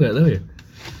 kopi itu enggak tahu ya.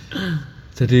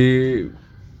 Jadi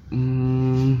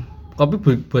kopi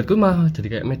buatku mah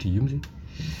jadi kayak medium sih.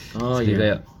 Oh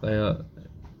jadi iya. kayak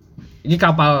ini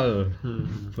kapal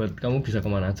buat kamu bisa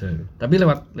kemana aja. Tapi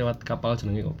lewat kapal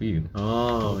jenenge kopi gitu.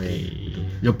 Oh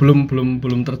iya. Ya belum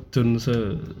terjun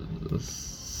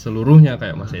seluruhnya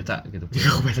kayak Mas Eca gitu.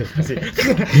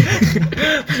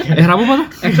 Rapo apa?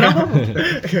 Rapo.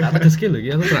 Tak tegeske lho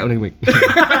iki aku tak ning mic.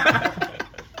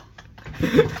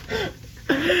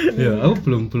 Ya, aku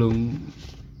belum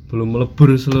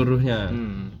melebur seluruhnya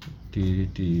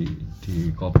di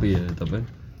kopi ya, tapi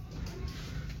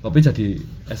kopi jadi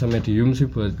as a medium sih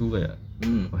buatku kayak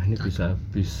wah ini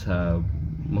bisa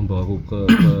membawaku ke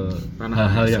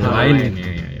hal-hal yang lain.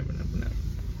 Iya benar.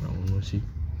 Ngono sih.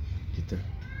 Gitu.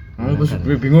 Aku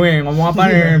bingung ya ngomong apa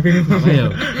nih? Apa ya?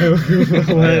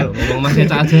 Ayo, ngomong Mas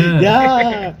Eca aja. Ya.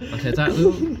 Mas Eca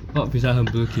tuh kok bisa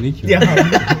humble gini gitu. Ya.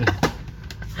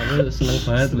 Aku seneng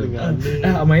banget loh.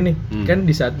 Sama ini kan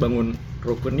di saat bangun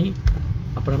rukun nih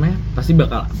apa namanya?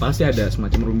 Pasti ada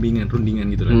semacam rundingan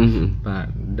gitu kan.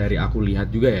 Pak, dari aku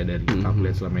lihat juga ya dari aku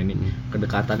lihat selama ini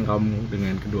kedekatan kamu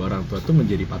dengan kedua orang tua tuh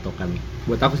menjadi patokan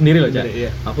buat aku sendiri loh, Cak.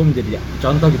 Aku menjadi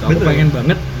contoh gitu. Aku pengen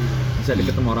banget bisa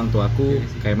deket sama orang tuaku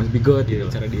kayak Mas Bigoth gitu.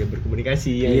 Cara dia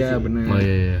berkomunikasi ya. Iya benar. Oh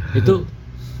iya. Itu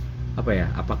apa ya?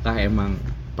 Apakah emang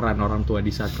peran orang tua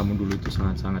di saat kamu dulu itu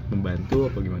sangat-sangat membantu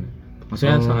apa gimana?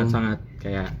 Maksudnya sangat-sangat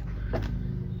kayak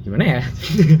gimana ya?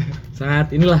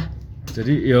 Sangat inilah.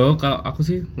 Jadi kalau aku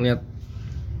sih ngeliat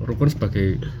rukun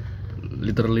sebagai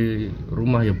literally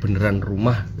rumah ya, beneran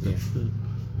rumah. Iya.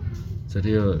 Jadi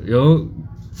yo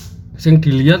sing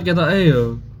dilihat kita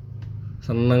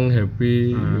seneng,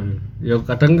 happy. Ya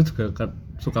kadang juga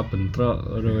suka bentrok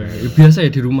ya biasa ya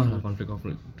di rumah lah, konflik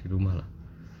di rumah lah.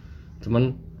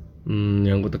 Cuman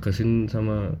yang aku tegasin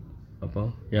sama apa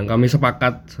yang kami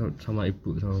sepakat sama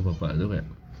ibu sama bapak itu kayak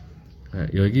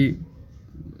ya ini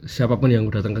siapapun yang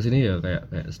datang ke sini ya kayak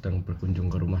sedang berkunjung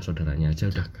ke rumah saudaranya aja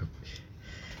udah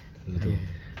gitu.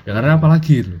 Ya karena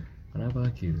apalagi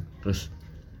terus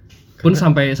pun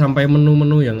sampai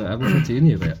menu-menu yang aku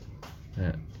sajiin ya kayak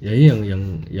ya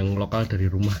yang lokal dari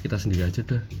rumah kita sendiri aja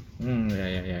dah.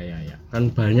 Ya.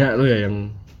 Kan banyak tuh ya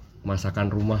yang masakan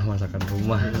rumah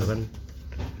gitu kan.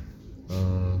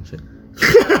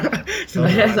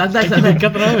 Santai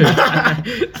dekat rawe.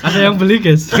 Ada yang beli,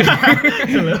 guys.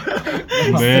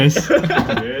 Bes.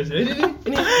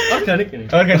 Ini organik ini.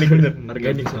 Organik bener.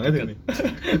 Organik banget ini.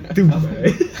 Tuh.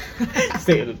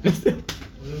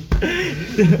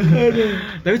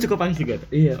 Tapi cukup asik kan?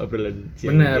 Iya, obrolan.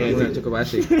 Benar, cukup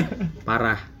asik.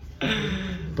 Parah.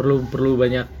 Perlu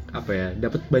banyak apa ya?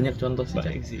 Dapat banyak contoh sih.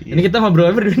 Ini kita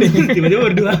ngobrol berdua nih. Tiba-tiba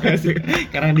berdua sih.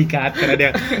 Karena di-cut, karena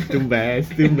dia tumbas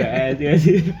ya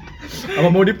sih. Apa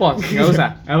mau di-post? Enggak usah.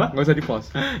 Apa? Enggak usah di-post.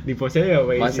 Di-post aja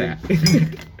apa Post ya.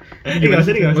 Enggak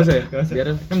usah ya. Biar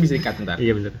kan bisa di-cut ntar.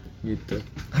 Iya benar. Gitu.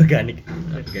 Organik.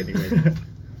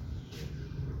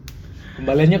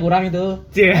 Kembaliannya kurang itu.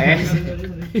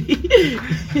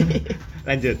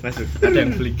 Lanjut, masuk. Ada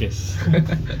yang beli, guys.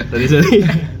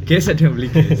 Guys ada yang beli,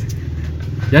 guys.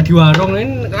 Ya di warung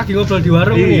ini lagi ngobrol di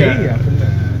warung nih ya. Iya,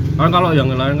 benar. Kan kalau yang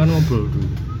lain kan ngobrol dulu.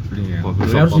 Iya. Coffee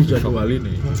shop, Harus coffee shop. dijadwalin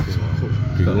nih.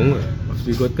 Bingung ya. Mas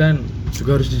Bigoth kan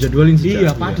juga harus dijadwalin sih.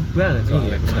 Iya, padat banget.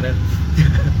 Iya, kemarin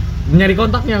nyari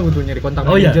kontaknya aku tuh, nyari kontak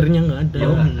Oh, iya? manajernya nggak ada.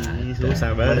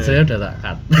 Susah banget. Saya udah tak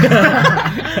cut.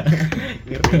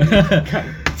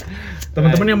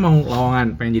 Teman-teman yang mau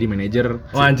lowongan pengen jadi manajer.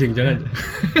 Oh anjing jangan.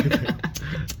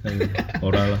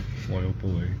 Ora lah, mau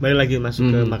opo wae. Balik lagi masuk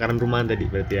ke makanan rumahan tadi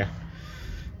berarti ya.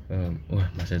 Wah,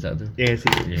 Mas Eca tuh. Iya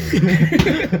sih. Iya.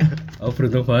 Oh,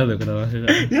 beruntung banget loh kenal Mas Eca.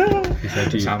 Bisa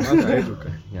di Sama saya juga.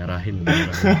 nyarahin.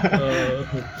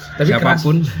 Tapi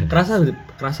Siapapun. kerasa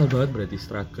banget berarti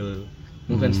struggle.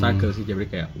 Bukan struggle sih, jadi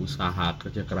kayak usaha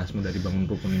kerja kerasmu dari bangun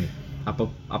rukun ini.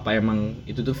 Apa emang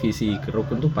itu tuh visi ke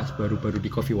rukun tuh pas baru-baru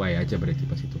di Coffee Way aja berarti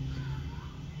pas itu.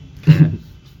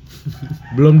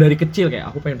 Belum dari kecil kayak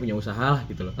aku pengen punya usaha lah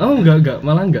gitu loh. Oh, enggak,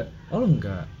 malah enggak. Oh,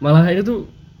 enggak. Malah itu tuh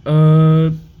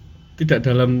tidak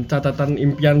dalam catatan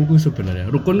impianku sebenarnya.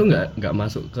 Rukun tuh enggak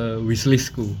masuk ke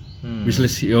wishlistku.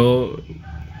 Wishlist yo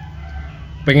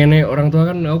pengennya orang tua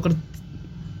kan aku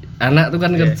anak tuh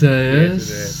kan kerja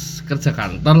kerja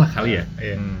kantor lah kali ya.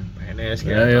 Iya. PNS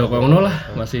Ya ya kok ngono lah,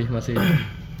 masih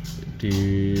di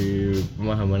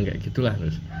pemahaman kayak gitulah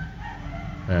terus.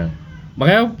 Nah,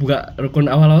 makanya buka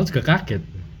rukun awal-awal juga kaget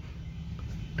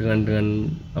dengan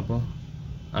apa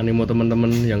animo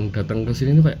teman-teman yang datang ke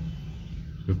sini tuh kayak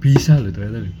bisa loh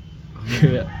ternyata loh.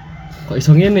 Kayak kok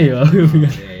iso ngene ya.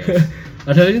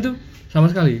 Padahal ini tuh sama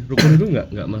sekali rukun itu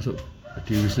nggak masuk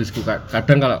di wishlistku.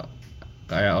 Kadang kalau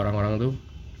kayak orang-orang tuh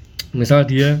misal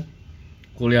dia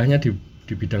kuliahnya di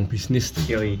bidang bisnis tuh.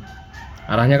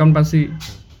 Arahnya kan pasti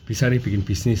bisa nih bikin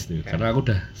bisnis tuh. Karena aku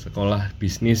udah sekolah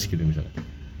bisnis gitu misalnya.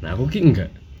 Nah, aku ki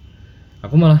enggak.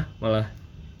 Aku malah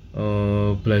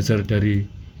belajar dari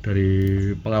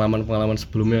pengalaman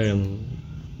sebelumnya yang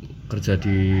kerja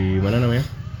di mana namanya?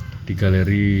 Di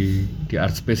galeri, di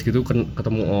art space gitu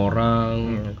ketemu orang.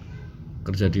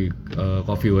 Kerja di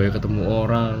Coffee Way ketemu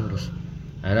orang terus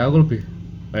akhirnya aku lebih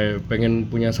pengen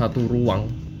punya satu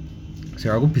ruang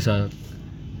sehingga aku bisa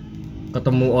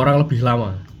ketemu orang lebih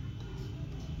lama,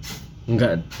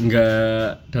 nggak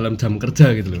dalam jam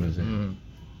kerja gitu loh maksudnya.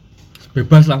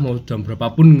 Bebas lah mau jam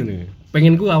berapapun gitu.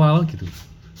 Pengenku awal-awal gitu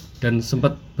dan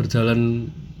sempat berjalan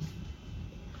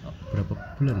berapa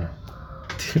bulan ya?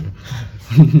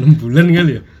 6 bulan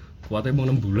kali ya. Kuatnya mau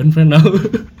 6 bulan friend aku.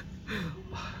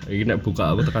 Ini nek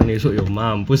buka aku tekan esuk ya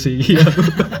mampus sih aku.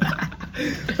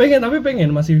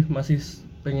 pengen masih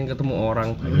pengen ketemu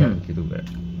orang banyak gitu kan.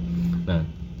 Nah,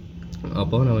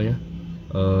 apa namanya?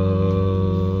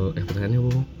 Pertanyaannya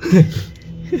apa?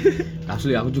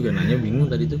 Asli aku juga nanya bingung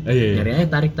tadi tuh. Iya. Nyari aja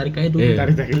tarik aja dulu. Iya.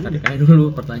 Tarik aja dulu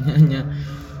pertanyaannya.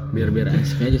 Biar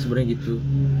asik aja sebenarnya gitu.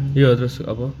 Iya, terus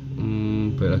apa?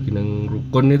 Balik lagi nang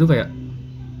rukun itu kayak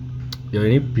ya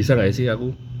ini bisa nggak sih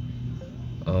aku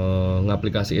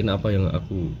ngaplikasiin apa yang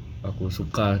aku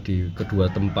suka di kedua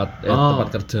tempat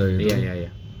kerja itu. Iya.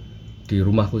 Di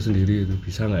rumahku sendiri itu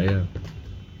bisa nggak ya?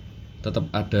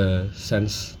 Tetap ada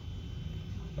sense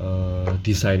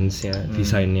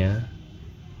desainnya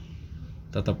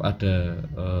tetap ada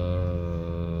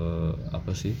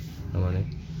apa sih namanya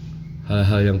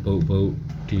hal-hal yang bau-bau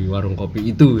di warung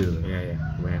kopi itu gitu. Iya.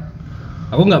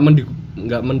 Aku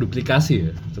nggak menduplikasi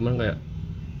ya, cuman kayak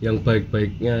yang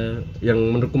baik-baiknya yang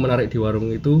menurutku menarik di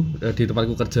warung itu di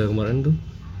tempatku kerja kemarin tuh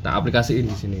tak aplikasiin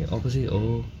di sini. Apa sih?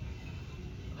 Oh,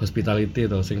 hospitality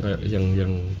atau sing kayak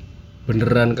yang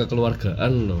beneran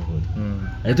kekeluargaan loh.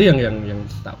 Nah, itu yang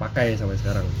tak pakai sampai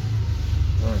sekarang.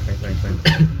 Oh, keren.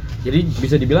 Jadi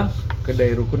bisa dibilang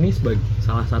kedai rukun ini sebagai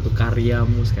salah satu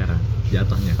karyamu sekarang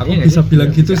jatuhnya. Aku bisa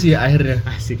bilang gitu sih akhirnya.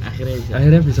 Asik,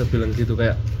 Akhirnya bisa bilang gitu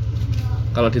kayak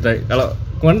kalau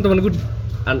kemarin temanku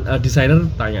desainer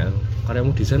tanya,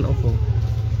 "Karyamu desain apa?"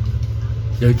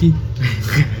 Ya iki.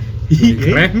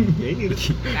 Keren.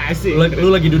 Asik.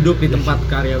 Lu lagi duduk di tempat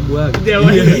karya gua gitu.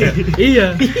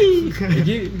 Iya.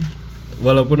 Jadi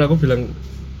walaupun aku bilang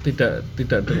tidak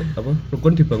apa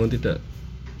rukun dibangun tidak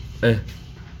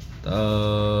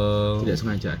tidak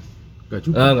sengaja. Enggak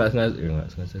juga. Enggak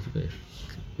sengaja juga ya.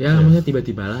 Ya, maksudnya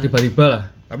tiba-tiba lah.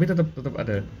 Tapi tetap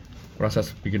ada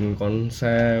proses bikin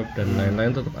konsep dan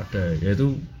lain-lain tetap ada.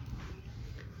 Yaitu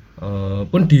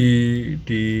pun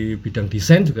di bidang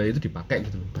desain juga itu dipakai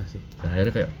gitu pasti. Nah,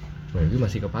 akhirnya kayak wah ini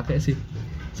masih kepake sih.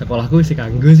 Sekolahku sih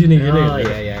kanggo sih nih gini. Oh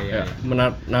iya.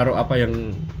 Menaruh apa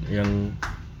yang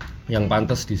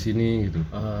pantas di sini gitu.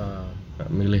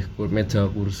 Milih meja,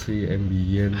 kursi,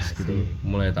 ambience gitu.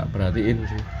 Mulai tak perhatiin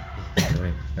sih.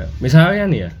 Ya, misalnya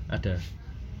nih ya ada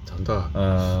Contoh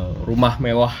rumah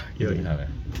mewah gitu misalnya.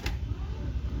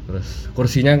 Terus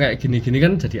kursinya kayak gini-gini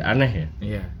kan jadi aneh ya.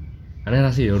 Iya. aneh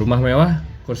sih ya, rumah mewah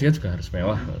kursinya juga harus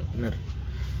mewah. Bener.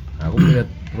 Nah, aku melihat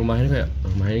rumah ini kayak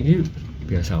rumah ini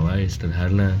biasa wae,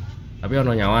 sederhana tapi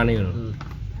ono nyawane lho.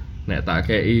 Nek tak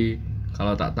kei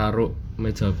kalau tak taruh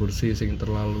meja kursi sing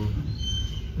terlalu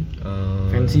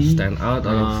fancy, stand out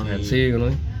atau fancy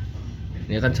ngono,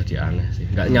 ini kan jadi aneh sih,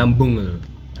 nggak nyambung gitu.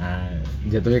 Nah,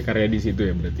 Jatuhnya karya di situ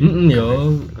ya berarti.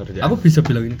 Yo, aku bisa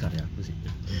bilang ini karya aku sih.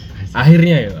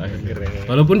 Akhirnya.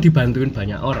 Walaupun dibantuin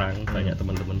banyak orang, banyak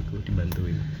teman-temanku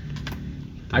dibantuin.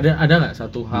 Ada nggak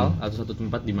satu hal atau satu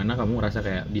tempat di mana kamu ngerasa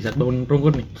kayak di saat bangun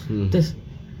rukun nih, terus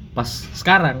pas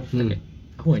sekarang kayak,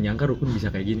 aku nggak nyangka rukun bisa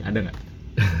kayak gini, ada nggak?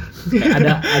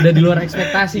 Kayak ada di luar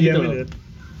ekspektasi gitu loh.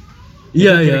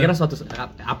 Iya. Kira-kira suatu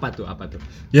apa tuh?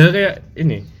 Ya kayak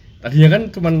ini. Tadinya kan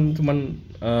cuman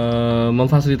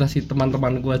memfasilitasi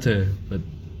teman-temanku aja buat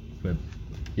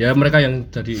ya mereka yang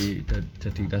jadi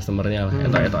customer-nya lah,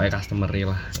 etok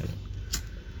customer-nya lah.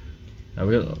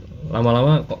 Tapi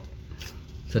lama-lama kok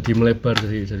jadi melebar,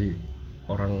 jadi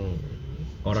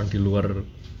orang di luar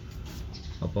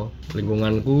apa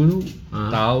lingkunganku itu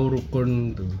tahu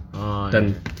rukun tuh.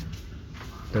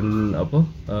 Dan apa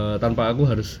tanpa aku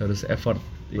harus effort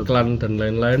iklan dan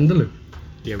lain-lain tuh loh.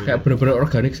 Iya, kayak benar-benar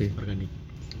organik sih. Organik.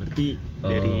 Berarti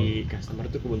dari customer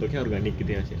itu bentuknya organik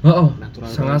gitu ya sih.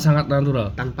 Natural. Sangat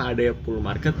natural. Tanpa ada full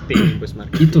marketing, post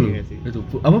marketing. Itu loh. Itu.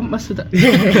 Apa Mas itu?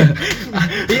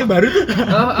 Iya baru tuh.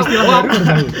 Istilah baru.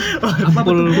 Apa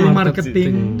full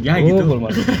marketing? Ya gitu. Full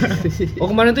marketing.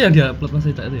 Kemarin tuh yang dia upload Mas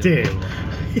Ita itu ya.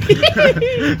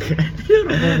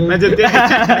 Lanjut ya.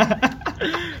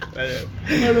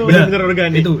 Benar-benar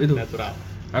organik. Itu. Natural.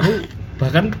 Aku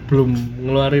bahkan belum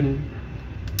ngeluarin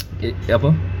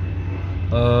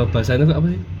bahasanya tuh apa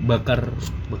sih? Bakar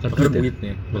duit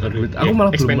ya. Bakar duit. Aku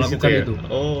malah belum melakukan itu.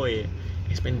 Oh iya.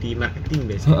 Expand di marketing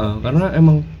biasanya. Karena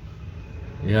emang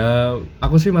ya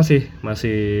aku sih masih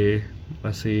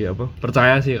apa?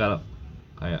 Percaya sih kalau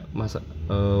kayak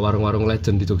warung-warung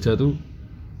legend di Jogja tuh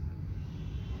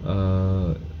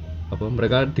apa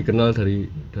mereka dikenal dari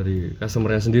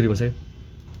customer-nya sendiri, maksudnya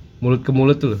mulut ke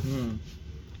mulut tuh loh.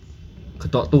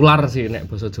 Getok tular sih nek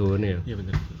basa Jawane ya. Iya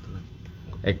benar.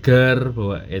 Eger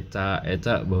bawa Eca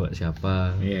bawa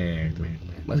siapa. Iya,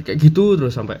 masih kayak gitu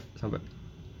terus sampai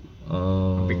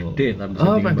gede,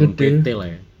 sampai gede lah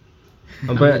ya.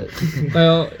 Sampai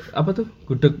kayak apa tuh?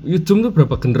 Gudeg Yujum tuh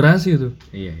berapa generasi itu?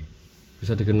 Iya.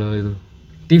 Bisa dikenal itu.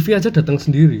 TV aja datang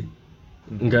sendiri.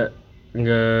 Enggak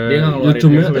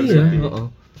Yujumnya iya,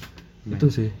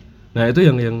 Itu sih. Nah, itu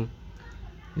yang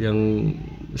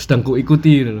sedang ku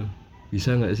ikuti gitu loh.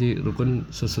 Bisa enggak sih rukun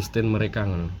sustain mereka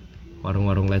gitu.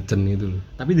 Warung-warung legend itu loh.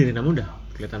 Tapi dari nama udah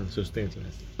kelihatan sustain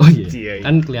jelas. Oh iya.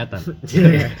 Kan kelihatan.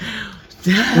 Iya.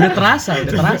 udah terasa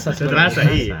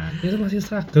iya. Itu masih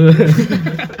struggle.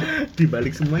 Di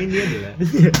balik semua ini adalah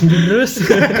terus.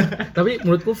 Tapi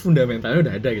menurutku fundamentalnya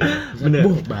udah ada gitu. Bener.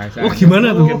 Bahasa.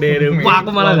 Gimana tuh? Wah, aku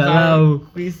malah enggak tahu.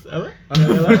 Quiz apa?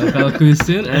 Kalau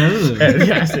kuisin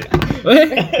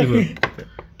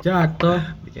jatuh.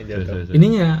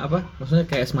 Ininya apa? Maksudnya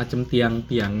kayak semacam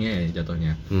tiang-tiangnya ya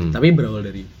jatuhnya. Tapi berawal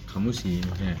dari kamu sih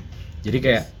maksudnya. Jadi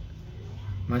kayak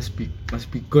Mas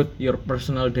Bigoth your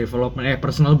personal development,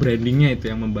 personal brandingnya itu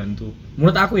yang membantu.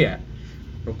 Menurut aku ya,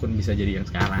 rukun bisa jadi yang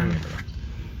sekarang gitu.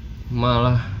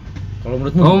 Malah kalau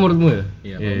menurutmu? Menurutmu ya?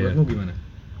 Iya, menurutmu gimana?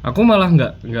 Aku malah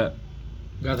nggak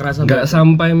kerasa nggak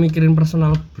sampai mikirin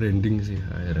personal branding sih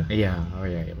akhirnya. Iya,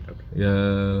 betul. Ya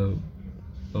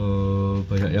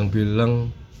banyak yang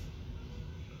bilang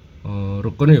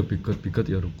rukun ya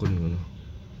Bigoth ya rukun gitu.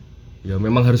 Ya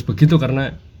memang harus begitu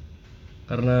karena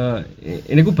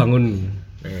ini ku bangun.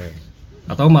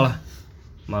 Atau malah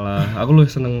aku lebih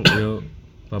seneng yo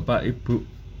bapak ibu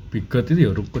Bigoth itu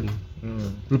ya rukun.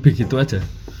 Lebih gitu aja.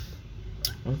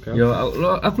 Oke. Ya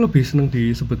aku lebih seneng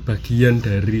disebut bagian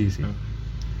dari sih.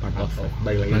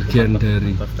 Bagian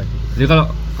dari. Jadi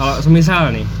kalau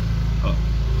semisal nih kalau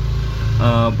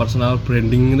personal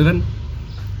branding itu kan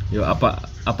ya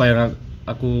apa yang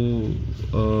aku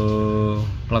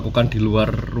lakukan di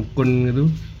luar rukun itu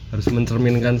harus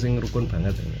mencerminkan sing rukun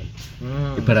banget ya.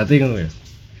 Ibaratnya kan ya.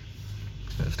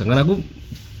 Sedangkan aku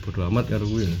bodo amat karo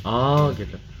kuwi. Oh,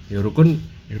 gitu. Ya rukun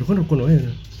wae.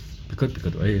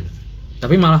 Bigoth wae.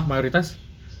 Tapi malah mayoritas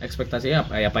ekspektasinya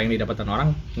apa yang didapatkan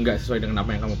orang enggak sesuai dengan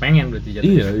apa yang kamu pengen berarti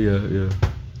jatuhnya. Iya.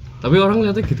 Tapi orang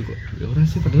lihatnya gitu kok. Ya orang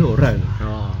sih padahal orang.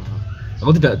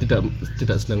 Aku tidak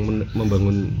sedang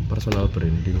membangun personal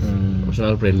branding.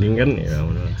 Personal branding kan ya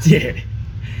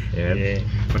Ya.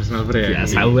 Personal brand.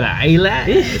 Biasa wae lah.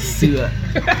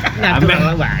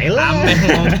 Natural wae lah. Ameh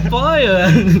ngopo ya.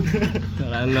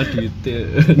 Karena duit.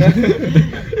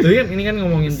 Tapi kan ini kan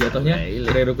ngomongin jatuhnya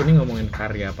dari Rukun ini ngomongin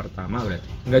karya pertama berarti.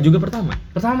 Enggak juga pertama.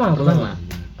 Pertama.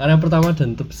 Karya pertama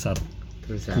dan terbesar.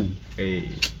 Terbesar.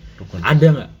 Rukun. Ada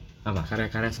enggak Apa?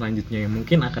 karya-karya selanjutnya yang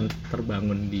mungkin akan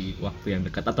terbangun di waktu yang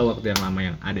dekat atau waktu yang lama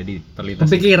yang ada di terlintas?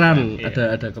 Kepikiran,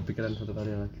 Iya. ada kepikiran satu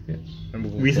karya lagi kayak.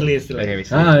 Wishlist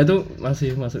lah. Itu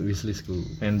masih masuk wishlistku.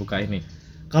 Pengen buka ini.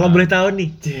 Kalau boleh tahu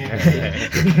nih.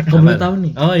 Kamu boleh tahu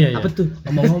nih? Oh iya. Apa tuh?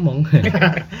 Ngomong-ngomong.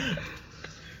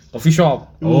 Coffee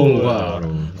shop. Oh enggak.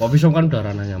 Coffee shop kan udah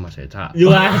ranahnya Mas Eca.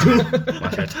 Waduh.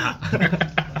 Mas Eca.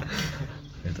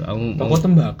 Itu Toko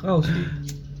tembakau sih.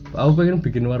 aku pengen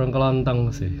bikin warung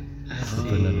kelontong sih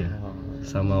sebenarnya.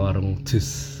 Sama warung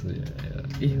jus. Ya.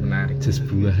 Ih, menarik. Jus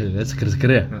buah ya,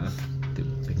 seger-seger ya. Heeh. Itu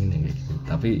pengen yang kayak gitu.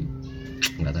 Tapi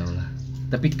nggak tahu lah.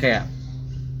 Tapi kayak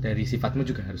dari sifatmu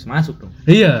juga harus masuk dong.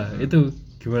 Iya, itu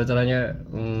gimana caranya?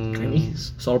 Ini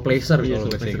soul pleaser Iya, kalau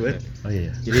soul bahasa pleaser. Inggris. Oh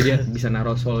iya. Jadi dia bisa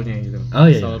naruh soulnya gitu. Oh,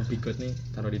 iya. Soul Bigoth nih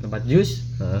taruh di tempat jus.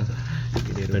 Heeh.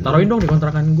 Taruhin dong di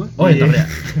kontrakan gua. Oh iya,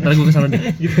 ntar gue kesana deh.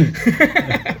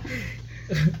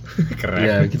 Keren.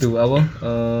 Ya gitu apa?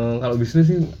 Kalau bisnis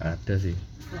sih ada sih.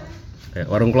 Kayak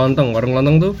warung kelontong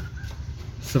tuh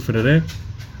sebenarnya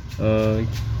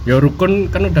ya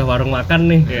Rukun kan udah warung makan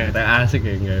nih. Kayak asik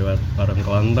ya nggak warung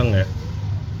kelontong ya.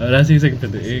 Ada sih sing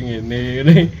gede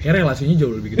ini. Kayak relasinya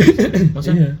jauh lebih gede.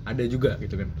 Maksudnya Iya. ada juga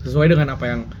gitu kan. Sesuai dengan apa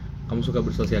yang kamu suka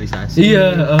bersosialisasi.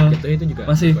 Iya, Gitu itu juga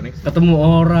masih koneksi. ketemu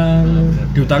orang,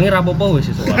 diutangi rapopo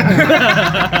wis iso.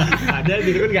 Ada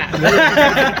di Rukun enggak?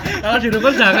 Kalau di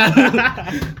Rukun jangan.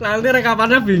 Nanti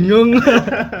rekapannya bingung.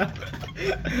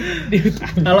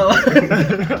 Kalau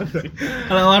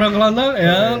warung kelontong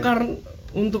ya karena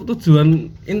untuk tujuan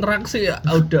interaksi ya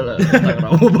udahlah tak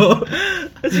rapopo.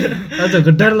 Aja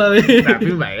gedar lah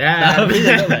Tapi bayar.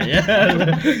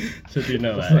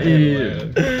 Sedina wae.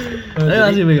 Saya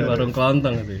masih bikin warung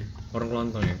kelontong sih. Warung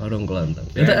kelontong ya. Warung kelontong.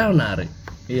 Itu menarik.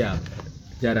 Iya.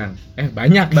 Jarang.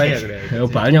 Banyak udah.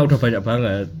 Ya udah banyak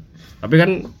banget. Tapi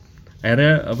kan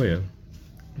akhirnya apa ya?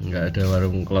 Enggak ada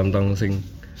warung kelontong sing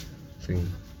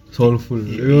soulful.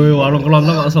 Yo warung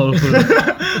kelontong kok soulful.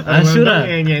 Asyura.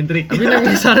 Yang nyentrik. Tapi nang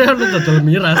Besar kan dodol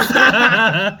miras.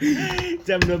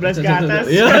 Jam 12 ke atas.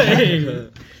 Iya.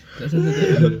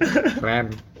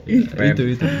 Keren. Itu.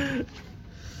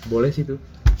 Boleh sih tuh.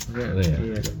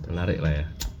 Iya. Menarik lah ya.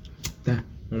 Nah,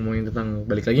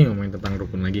 balik lagi ngomongin tentang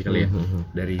Rukun lagi kali ya.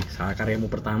 Dari salah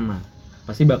karyamu pertama.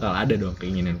 Pasti bakal ada dong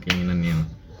keinginan yang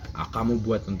kamu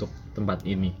buat untuk tempat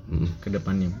ini ke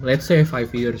depannya. Let's say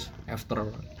 5 years after.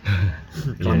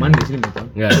 Kelamaan di sini betul?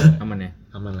 Enggak. Aman ya?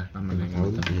 Aman lah. Aman ya.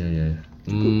 Iya.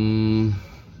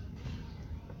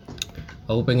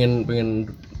 Aku pengen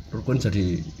Rukun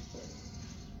jadi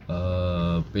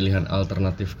pilihan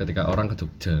alternatif ketika orang ke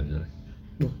Jogja misalnya.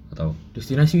 Atau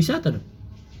Destinasi wisata dong?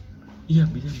 Iya,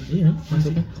 bisa. Iya,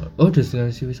 maksudnya. oh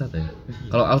destinasi wisata ya.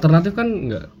 Kalau alternatif kan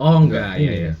enggak. Oh, enggak.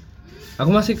 Iya. Aku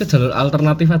masih ke jalur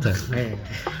alternatif aja.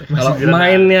 Kalau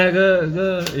mainnya ke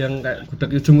yang kayak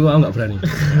Gudeg Yujum itu aku nggak berani.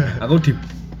 Aku di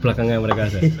belakangnya mereka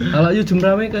aja. Kalau Yujum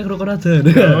rame ke Rukun aja.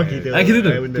 Oh gitu. Gitu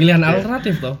tuh. Bener. Pilihan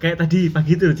alternatif toh. Kayak tadi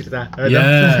pagi tuh cerita. Iya,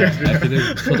 kayak gitu.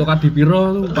 Foto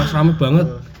Kadipiro tuh pas rame banget.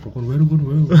 Rukun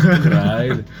wae.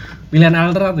 Keren. Pilihan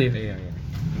alternatif. Iya.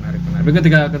 Menarik. Tapi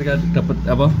ketika dapat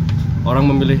apa orang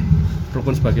memilih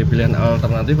Rukun sebagai pilihan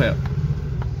alternatif kayak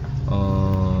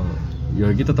ya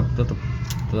gitu tetap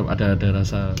ada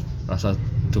rasa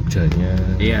Jogjanya.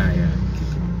 Iya.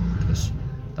 Gitu. Terus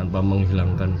tanpa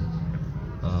menghilangkan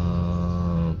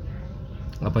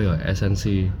apa ya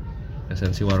esensi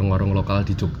warung-warung lokal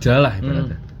di Jogja lah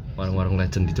ibaratnya. Warung-warung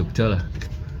legend di Jogja lah.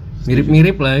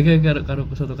 Mirip-mirip lah ya kayak karo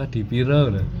soto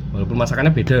Kadipiro nah. Walaupun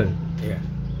masakannya beda. Iya.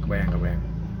 Kebayang.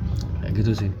 Kayak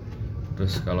gitu sih.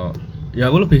 Terus kalau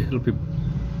ya aku lebih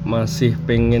masih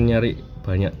pengen nyari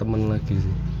banyak temen lagi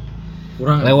sih.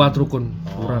 Kurang. Lewat Rukun.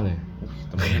 Kurang ya.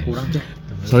 Temennya kurang, Cak.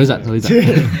 Sorry Cak.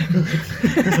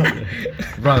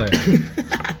 Kurang ya.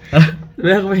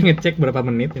 Sebenernya aku pengen ngecek berapa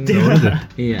menit ini.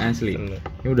 Iya, asli.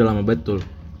 Ini udah lama betul.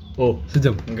 Oh,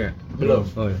 Sejam. Enggak. belum.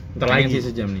 Oh ya. Ntar lagi sih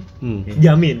sejam nih.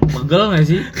 Jamin. Pegel nggak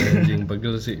sih? Anjing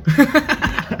pegel sih.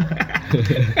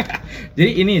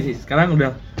 Jadi ini sih sekarang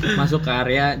udah masuk ke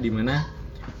area dimana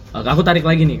aku tarik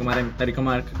lagi nih kemarin.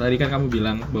 Tadi kan kamu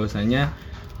bilang bahwasanya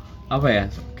apa ya?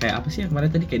 Kayak apa sih yang kemarin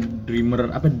tadi kayak dreamer,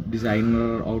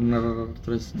 designer, owner,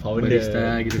 terus Founder.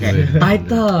 barista gitu kayak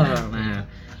title. Nah,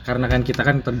 karena kan kita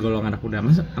kan tergolong anak muda,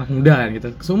 mas anak muda kan kita,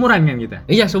 seumuran kan kita.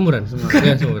 Iya, seumuran.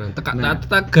 Iya, seumuran.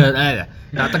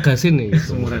 Tak tegasin nih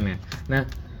seumuran ya. Nah,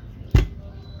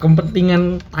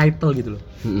 kepentingan title gitu loh.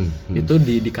 Itu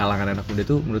di kalangan anak muda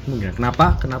tuh menurutmu gimana?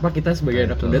 Kenapa kita sebagai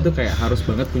anak muda tuh kayak harus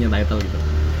banget punya title gitu?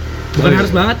 Bukan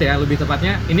harus banget ya, lebih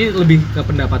tepatnya ini lebih ke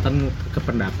pendapat.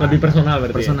 Lebih personal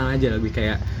berarti. Personal aja, lebih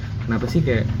kayak kenapa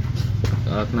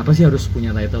sih harus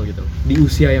punya title gitu di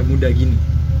usia yang muda gini?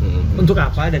 Untuk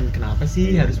apa dan kenapa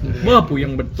sih harus Wah,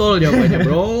 puyeng betul jawabannya,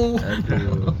 Bro.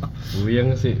 Aduh.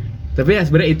 Puyeng sih. Tapi ya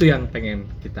sebenarnya itu yang pengen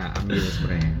kita ambil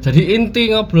sebenarnya. Jadi inti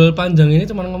ngobrol panjang ini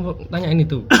cuma tanyain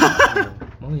itu.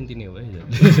 Mau inti nih, weh.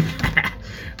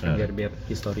 Biar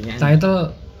historinya.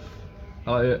 Title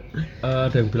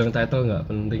ada yang bilang title nggak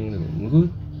penting tuh. Menurutku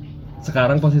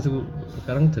sekarang posisiku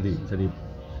sekarang jadi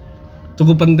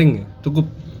cukup penting, cukup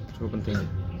penting.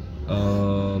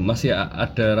 Masih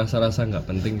ada rasa-rasa nggak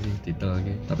penting sih title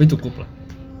gitu. Tapi cukup lah.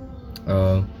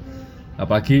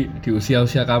 Apalagi di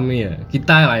usia-usia kami ya,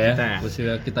 kita lah ya,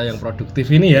 usia kita yang produktif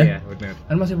ini ya. Iya, benar.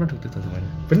 Kan masih produktif teman-teman.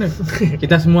 Benar.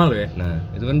 Kita semua loh ya. Nah,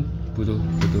 itu kan butuh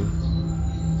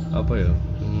apa ya?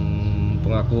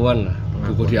 Pengakuan lah.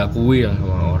 Buku diakui lah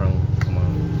sama orang,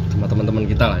 sama teman-teman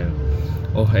kita lah ya.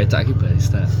 Oh, Ecak iki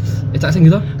barista. Ecak sing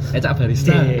gitu? Ecak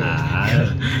barista.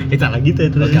 Ecak lagi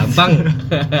tuh terus. Gampang.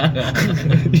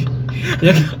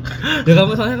 ya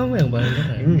kamu soalnya kamu yang paling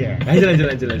keren. Enggak.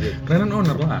 Lanjut. Keren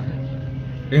owner lah.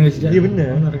 Ya nggak sih? Iya benar.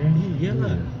 Owner kan? Iya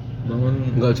lah. Bangun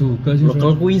enggak juga sih.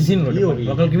 local cuisine loh.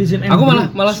 Local cuisine. Aku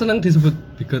malah senang disebut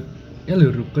Bigoth. Ya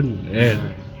lu rukun.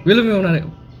 Wilum yang menarik.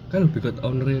 Kan Bigoth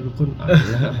owner rukun.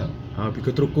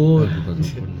 Bigoth rukun.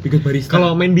 Bigoth barista.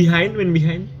 Kalau main behind main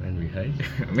behind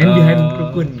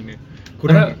rukun.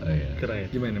 Kurang. Keren.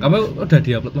 Gimana? Kamu udah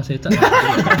diupload Mas Ecak?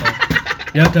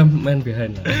 Ya udah main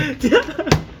behind lah.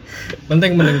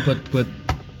 Penting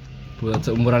buat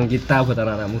seumuran kita, buat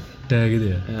anak-anak muda gitu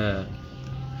ya.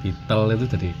 Titel itu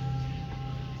jadi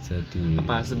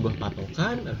apa sebuah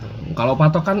patokan atau kalau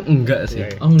patokan enggak sih.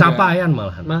 Capaian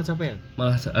malahan.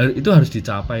 Malah itu harus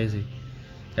dicapai sih.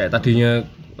 Kayak tadinya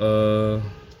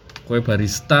kue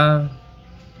barista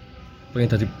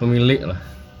pengen jadi pemilik lah.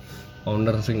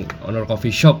 Owner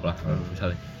coffee shop lah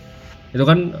misalnya. Itu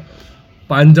kan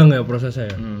panjang ya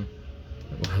prosesnya ya.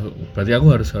 Wah, berarti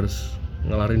aku harus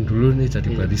ngelarin dulu nih jadi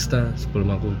barista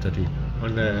sebelum aku jadi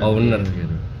owner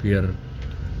gitu.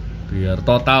 Biar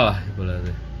total lah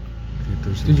ibaratnya. Gitu.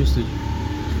 Setuju.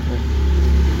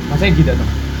 Masa gitu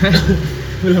dong?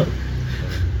 belum.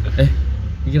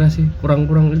 Kira sih kurang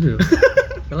itu ya.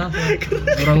 Kenapa?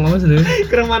 Kurang apa sih?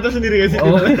 Kurang mantap sendiri gak sih?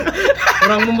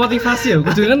 Kurang memotivasi ya.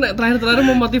 Kudu kan terakhir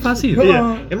memotivasi.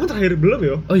 Iya. Emang terakhir belum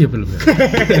ya? Oh iya belum ya.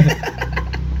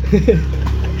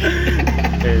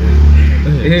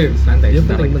 Santai. Ya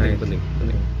penting.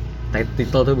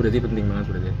 Title tuh berarti penting banget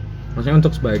berarti. Maksudnya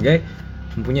untuk sebagai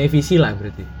mempunyai visi lah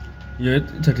berarti. Ya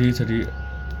jadi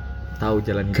tahu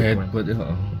jalan hidup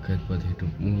guide buat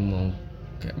hidupmu mau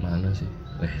kayak mana sih?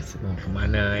 Mau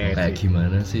kemana ya? Kayak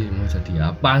gimana sih? Mau jadi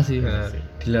apa sih?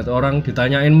 Dilihat orang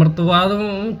ditanyain mertua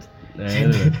tuh. Nah,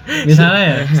 itu. Misalnya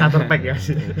ya, starter pack ya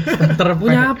sih. Starter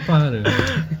punya apa?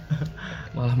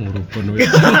 Malah ngurupun.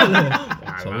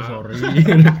 Sorry.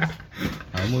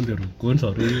 Kamu udah rukun,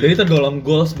 sorry. Jadi tergolong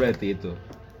goals berarti itu.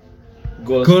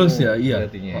 Goals ya, iya.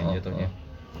 Berartinya jatuhnya.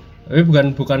 Tapi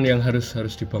bukan yang harus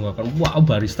dibanggakan. Wow,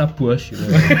 barista bos gitu.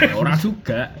 Orang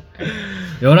juga.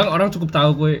 Ya orang cukup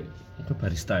tahu gue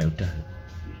barista ya udah.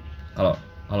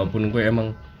 Kalaupun gue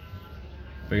emang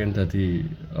pengen jadi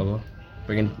apa?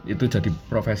 Pengen itu jadi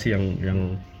profesi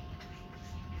yang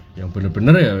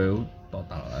bener-bener ya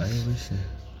total aja wis.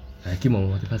 Lagi mau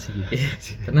motivasi gitu.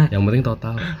 Karena yang penting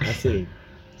total. Asik.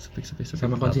 Sepik.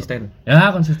 Sama konsisten. Ya,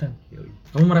 konsisten.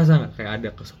 Kamu merasa nggak kayak ada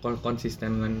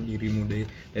konsistenan dirimu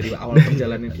dari awal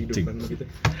perjalanan kehidupan gitu?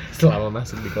 Selama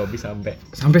masuk di kopi sampai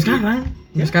sekarang.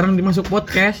 Ya sekarang dimasuk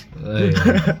podcast.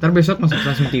 Ntar besok masuk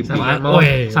langsung TV.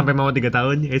 Sampai mau 3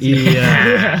 tahun ya. Iya.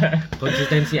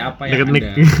 Konsistensi apa yang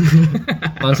ada?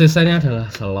 Konsistennya adalah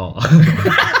slow.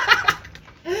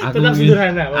 Tetap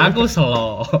sederhana. Aku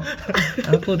slow.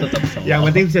 Aku tetap slow. Yang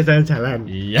penting bisa jalan-jalan.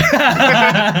 Iya.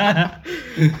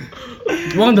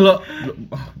 Wong delok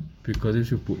Bigoth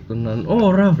sibuk tenan.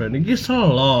 Ora, berani iki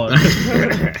slow.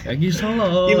 Iki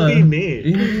slow. Ini.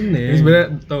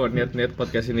 Sebenarnya tuh niat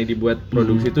podcast ini dibuat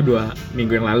produksi itu 2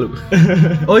 minggu yang lalu.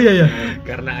 Oh iya.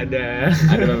 Karena ada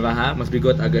Mas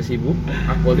Bigoth agak sibuk,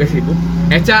 aku agak sibuk.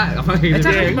 Eca apa gitu. Eca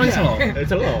kan paling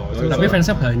slow. Tapi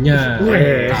fansnya banyak.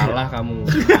 Kalah kamu.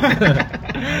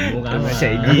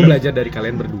 Aku belajar dari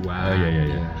kalian berdua. Oh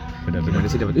iya. Benar. Gimana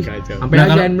sih dapat? Kacau. Sampai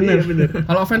Nah, ajain bener.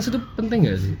 Kalau fans itu penting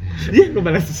nggak sih? Iya, gue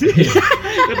balas sih.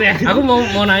 Aku mau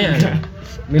nanya ya.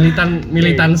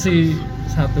 Militansi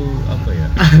satu apa ya?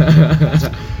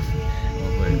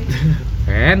 Apa ya?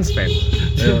 Fans.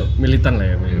 Militan lah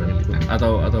ya, militan.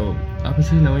 Atau apa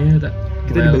sih namanya tak?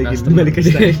 Kita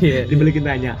dibalikin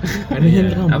tanya. Ada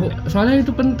yang terlalu. Aku soalnya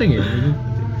itu penting ya.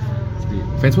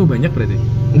 Fansmu banyak berarti?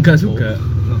 Enggak juga.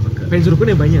 Fans rukun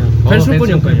yang banyak. Fans rukun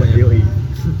yang banyak. Yoi.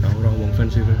 Orang ngomong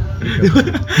fans itu.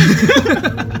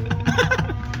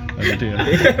 Ada ya.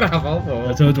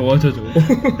 Apa-apa. Coba.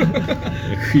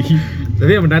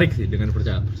 Tapi yang menarik sih dengan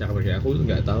percakapan aku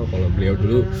nggak tahu kalau beliau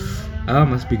dulu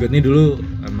Mas Bigoth ini dulu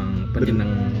emang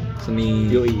penjeneng seni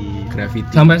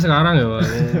graffiti. Sampai sekarang ya, Pak.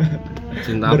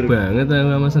 Cinta banget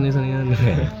sama seni-senian.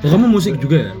 Oh, kamu musik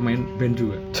juga ya? Main band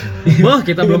juga? Wah,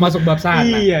 kita belum masuk bab sana.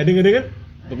 Iya, dengar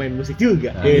pemain musik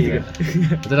juga. Iya.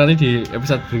 Itu nanti di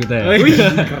episode berikutnya. Wih,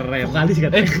 keren. Vokalis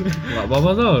kan? Enggak apa-apa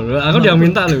tuh. Aku yang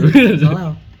minta loh.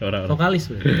 Salah. Vokalis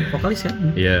kan?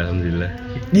 Iya, alhamdulillah.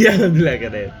 Iya, alhamdulillah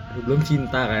katanya. Belum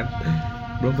cinta kan?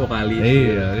 Belum vokalis.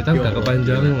 Iya, kita udah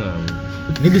kepanjangan.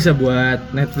 Ini bisa buat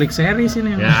Netflix series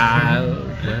ini. Ya,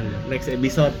 Next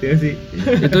episode ya sih.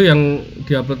 itu yang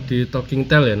diupload di Talking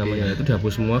Tell ya namanya. Itu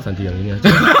dihapus semua, ganti yang ini aja.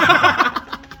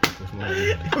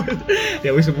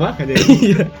 Ya wis semua kan jadi.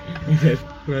 Iya.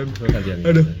 Ganti yang ini.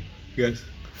 Aduh, gas.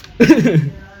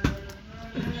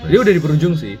 Dia udah di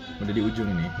penujung sih, udah di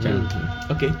ujung nih.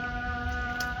 Oke.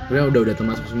 Udah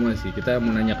termasuk semua sih. Kita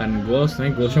mau nanyakan goals,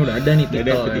 nih goalsnya udah ada nih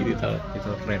titel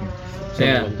keren.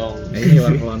 Saya ini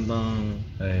warna kelontong.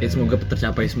 Ya semoga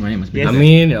tercapai semuanya Mas.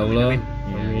 Amin ya Allah.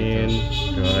 Amin.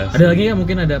 Ada lagi ya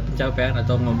mungkin ada pencapaian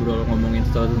atau ngomongin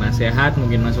sesuatu nasihat,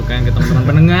 mungkin masukan ke teman-teman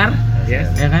pendengar.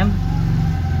 Yes. Ya kan?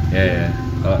 Ya.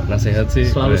 Kalau nasihat sih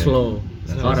Selalu slow.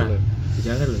 Orang.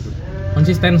 Jangan loh.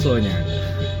 Konsisten slownya.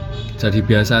 Jadi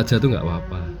biasa aja tuh nggak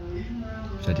apa-apa.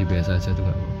 Jadi biasa aja tuh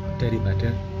nggak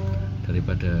apa-apa.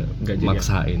 Daripada nggak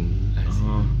maksain.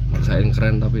 Oh. Maksain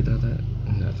keren tapi ternyata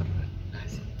nggak keren.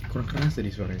 Kurang keras tadi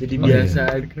suaranya. Jadi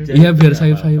biasa. Iya biar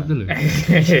sayup-sayup tuh loh.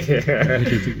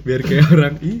 Biar kayak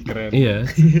orang keren. Iya.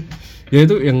 Ya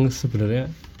itu yang sebenarnya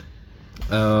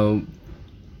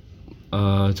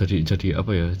jadi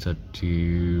apa ya? Jadi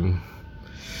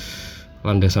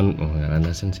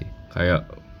landasan sih.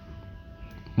 Kayak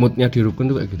moodnya di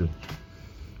rukun tuh kayak gitu.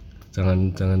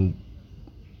 Jangan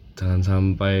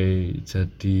sampai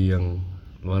jadi yang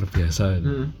luar biasa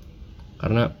gitu.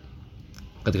 Karena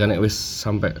ketika nek wis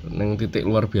sampai neng titik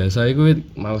luar biasa iku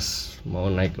males mau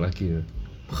naik lagi ya.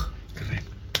 Keren.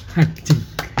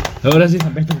 Ya udah sih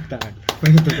Sampai tepuk tangan.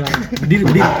 Berdiri.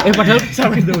 padahal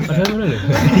sampai itu padahal udah loh.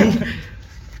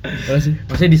 Udah sih.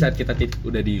 Maksudnya di saat kita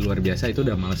udah di luar biasa itu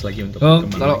udah malas lagi untuk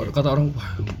kembali kalau lagi. kata orang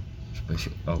wah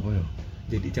spesial apa ya?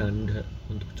 Jadi jangan udah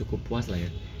untuk cukup puas lah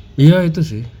ya. Iya itu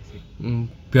sih.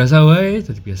 Biasa wae,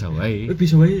 jadi biasa wae.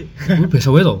 Bisa wae. Biasa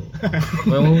wae toh.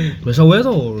 Biasa wae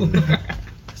toh.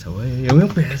 Biasa wae. Yang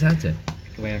biasa aja.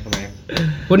 Kebayang.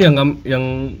 Pun yang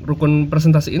rukun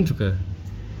presentasiin juga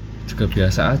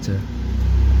biasa aja.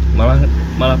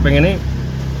 Malah pengennya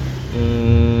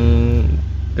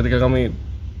ketika kami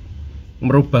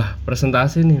merubah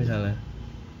presentasi nih misalnya.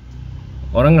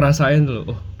 Orang ngerasain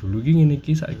dulu, oh dulu ngene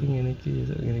iki, saiki ngene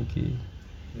iki.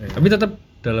 Tapi tetap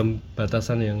dalam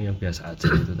batasan yang biasa aja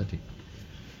itu tadi.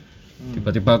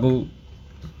 Tiba-tiba aku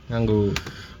nganggo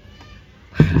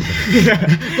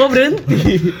Kok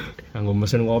berhenti? nganggo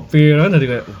mesin kopi kan dari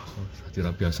kayak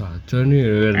tidak biasa aja nih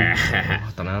kan.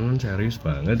 Wah, tenanan serius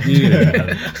banget sih.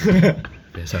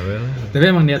 Biasa wae lah. Tapi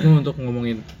emang niatmu untuk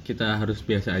ngomongin kita harus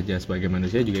biasa aja sebagai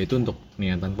manusia juga itu untuk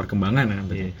niatan perkembangan kan?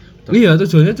 Iya,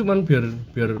 tujuannya cuman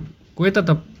biar kue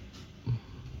tetap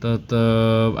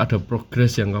ada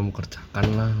progres yang kamu kerjakan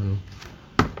lah.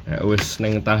 Ya wis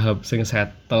neng tahap sing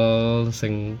settle,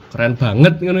 sing keren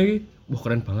banget ngono iki. Wah,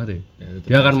 keren banget ya.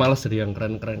 Dia akan malas jadi yang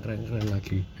keren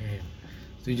lagi.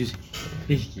 Setuju sih.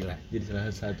 Ih, gila. Jadi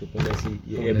salah satu fondasi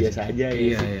ya biasa aja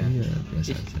ya. Iya,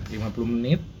 Biasa aja. 50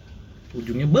 menit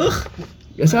ujungnya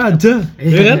Biasa aja.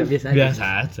 Iya Ya kan? biasa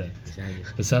aja.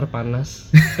 Besar,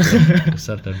 panas.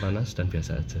 Besar dan panas dan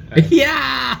biasa aja. Iya.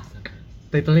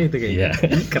 Title-nya itu kayaknya.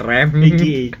 Iya. Keren.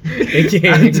 Iki.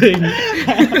 Anjing.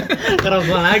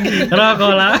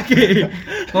 Rokok lagi.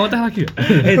 Mau teh lagi ya?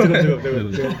 Cukup.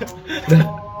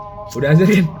 Udah azan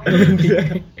kan? Udah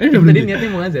Tadi berhenti.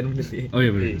 niatnya mau azan berarti. Oh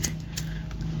iya benar.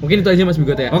 Mungkin itu aja Mas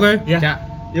Bigoth ya. Oke. Ya.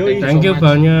 Yoi, Thank you so much.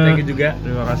 banyak. Thank you juga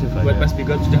Terima kasih buat banyak. Mas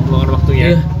Bigoth sudah meluangkan waktunya.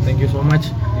 Iya, thank you so much.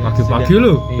 Pagi-pagi sudah.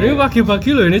 loh. Iya. Ini pagi-pagi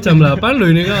loh, ini jam 8 loh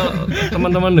ini kalau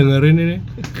teman-teman dengerin ini.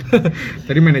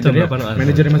 Tadi manajernya Jam 8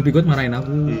 manajernya Mas Bigoth marahin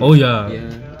aku. Oh ya. Iya,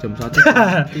 jam 1.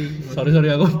 Sorry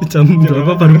aku jam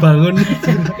berapa baru bangun.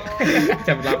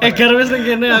 Jam 8. Gar wis ning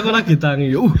kene aku lagi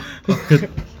tangi. Kaget.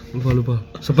 Lupa.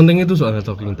 Sepenting itu soalnya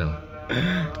talking tell.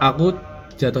 Aku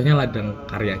jatuhnya ladang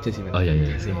karya aja sih. Oh iya.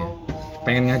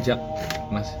 Pengen ngajak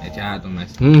Mas Eca atau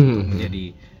Mas Hmm.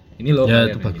 menjadi ini loh. Ya kalian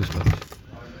itu aja. bagus.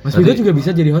 Mas Bigoth juga bisa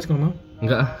jadi host kalau mau.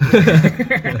 Enggak.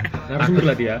 Narasumber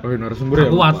lah dia. Oh, narasumber ya.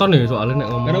 Aku waton ya soalnya nek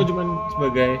Karena ngomong. aku cuma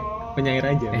sebagai penyair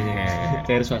aja.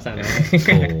 Cair suasana.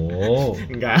 Oh.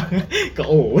 Enggak. Ke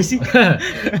sih.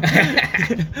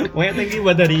 Pokoknya thank you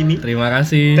buat hari ini. Terima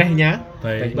kasih. Tehnya,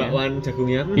 Baik. bakwan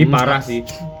jagungnya. Ih parah sih.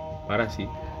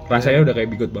 Rasanya udah kayak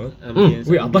Bigoth banget. Ambience,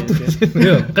 Wih, apa tuh?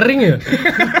 Iya, kering ya?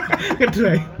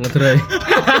 Kedai. Ngedrai.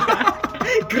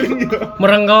 Kering ya.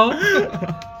 Merengkau.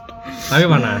 Tapi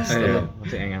panas. Iya,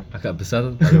 masih enggak. Agak besar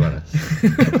tapi panas.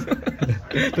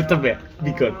 Tetep ya,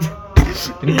 Bigoth.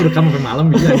 Ini direkam sampai malam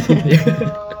bisa.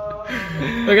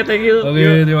 Oke, thank you. Oke,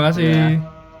 terima kasih.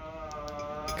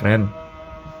 Keren.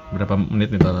 Berapa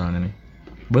menit nih totalnya nih?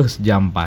 Bos jam 4.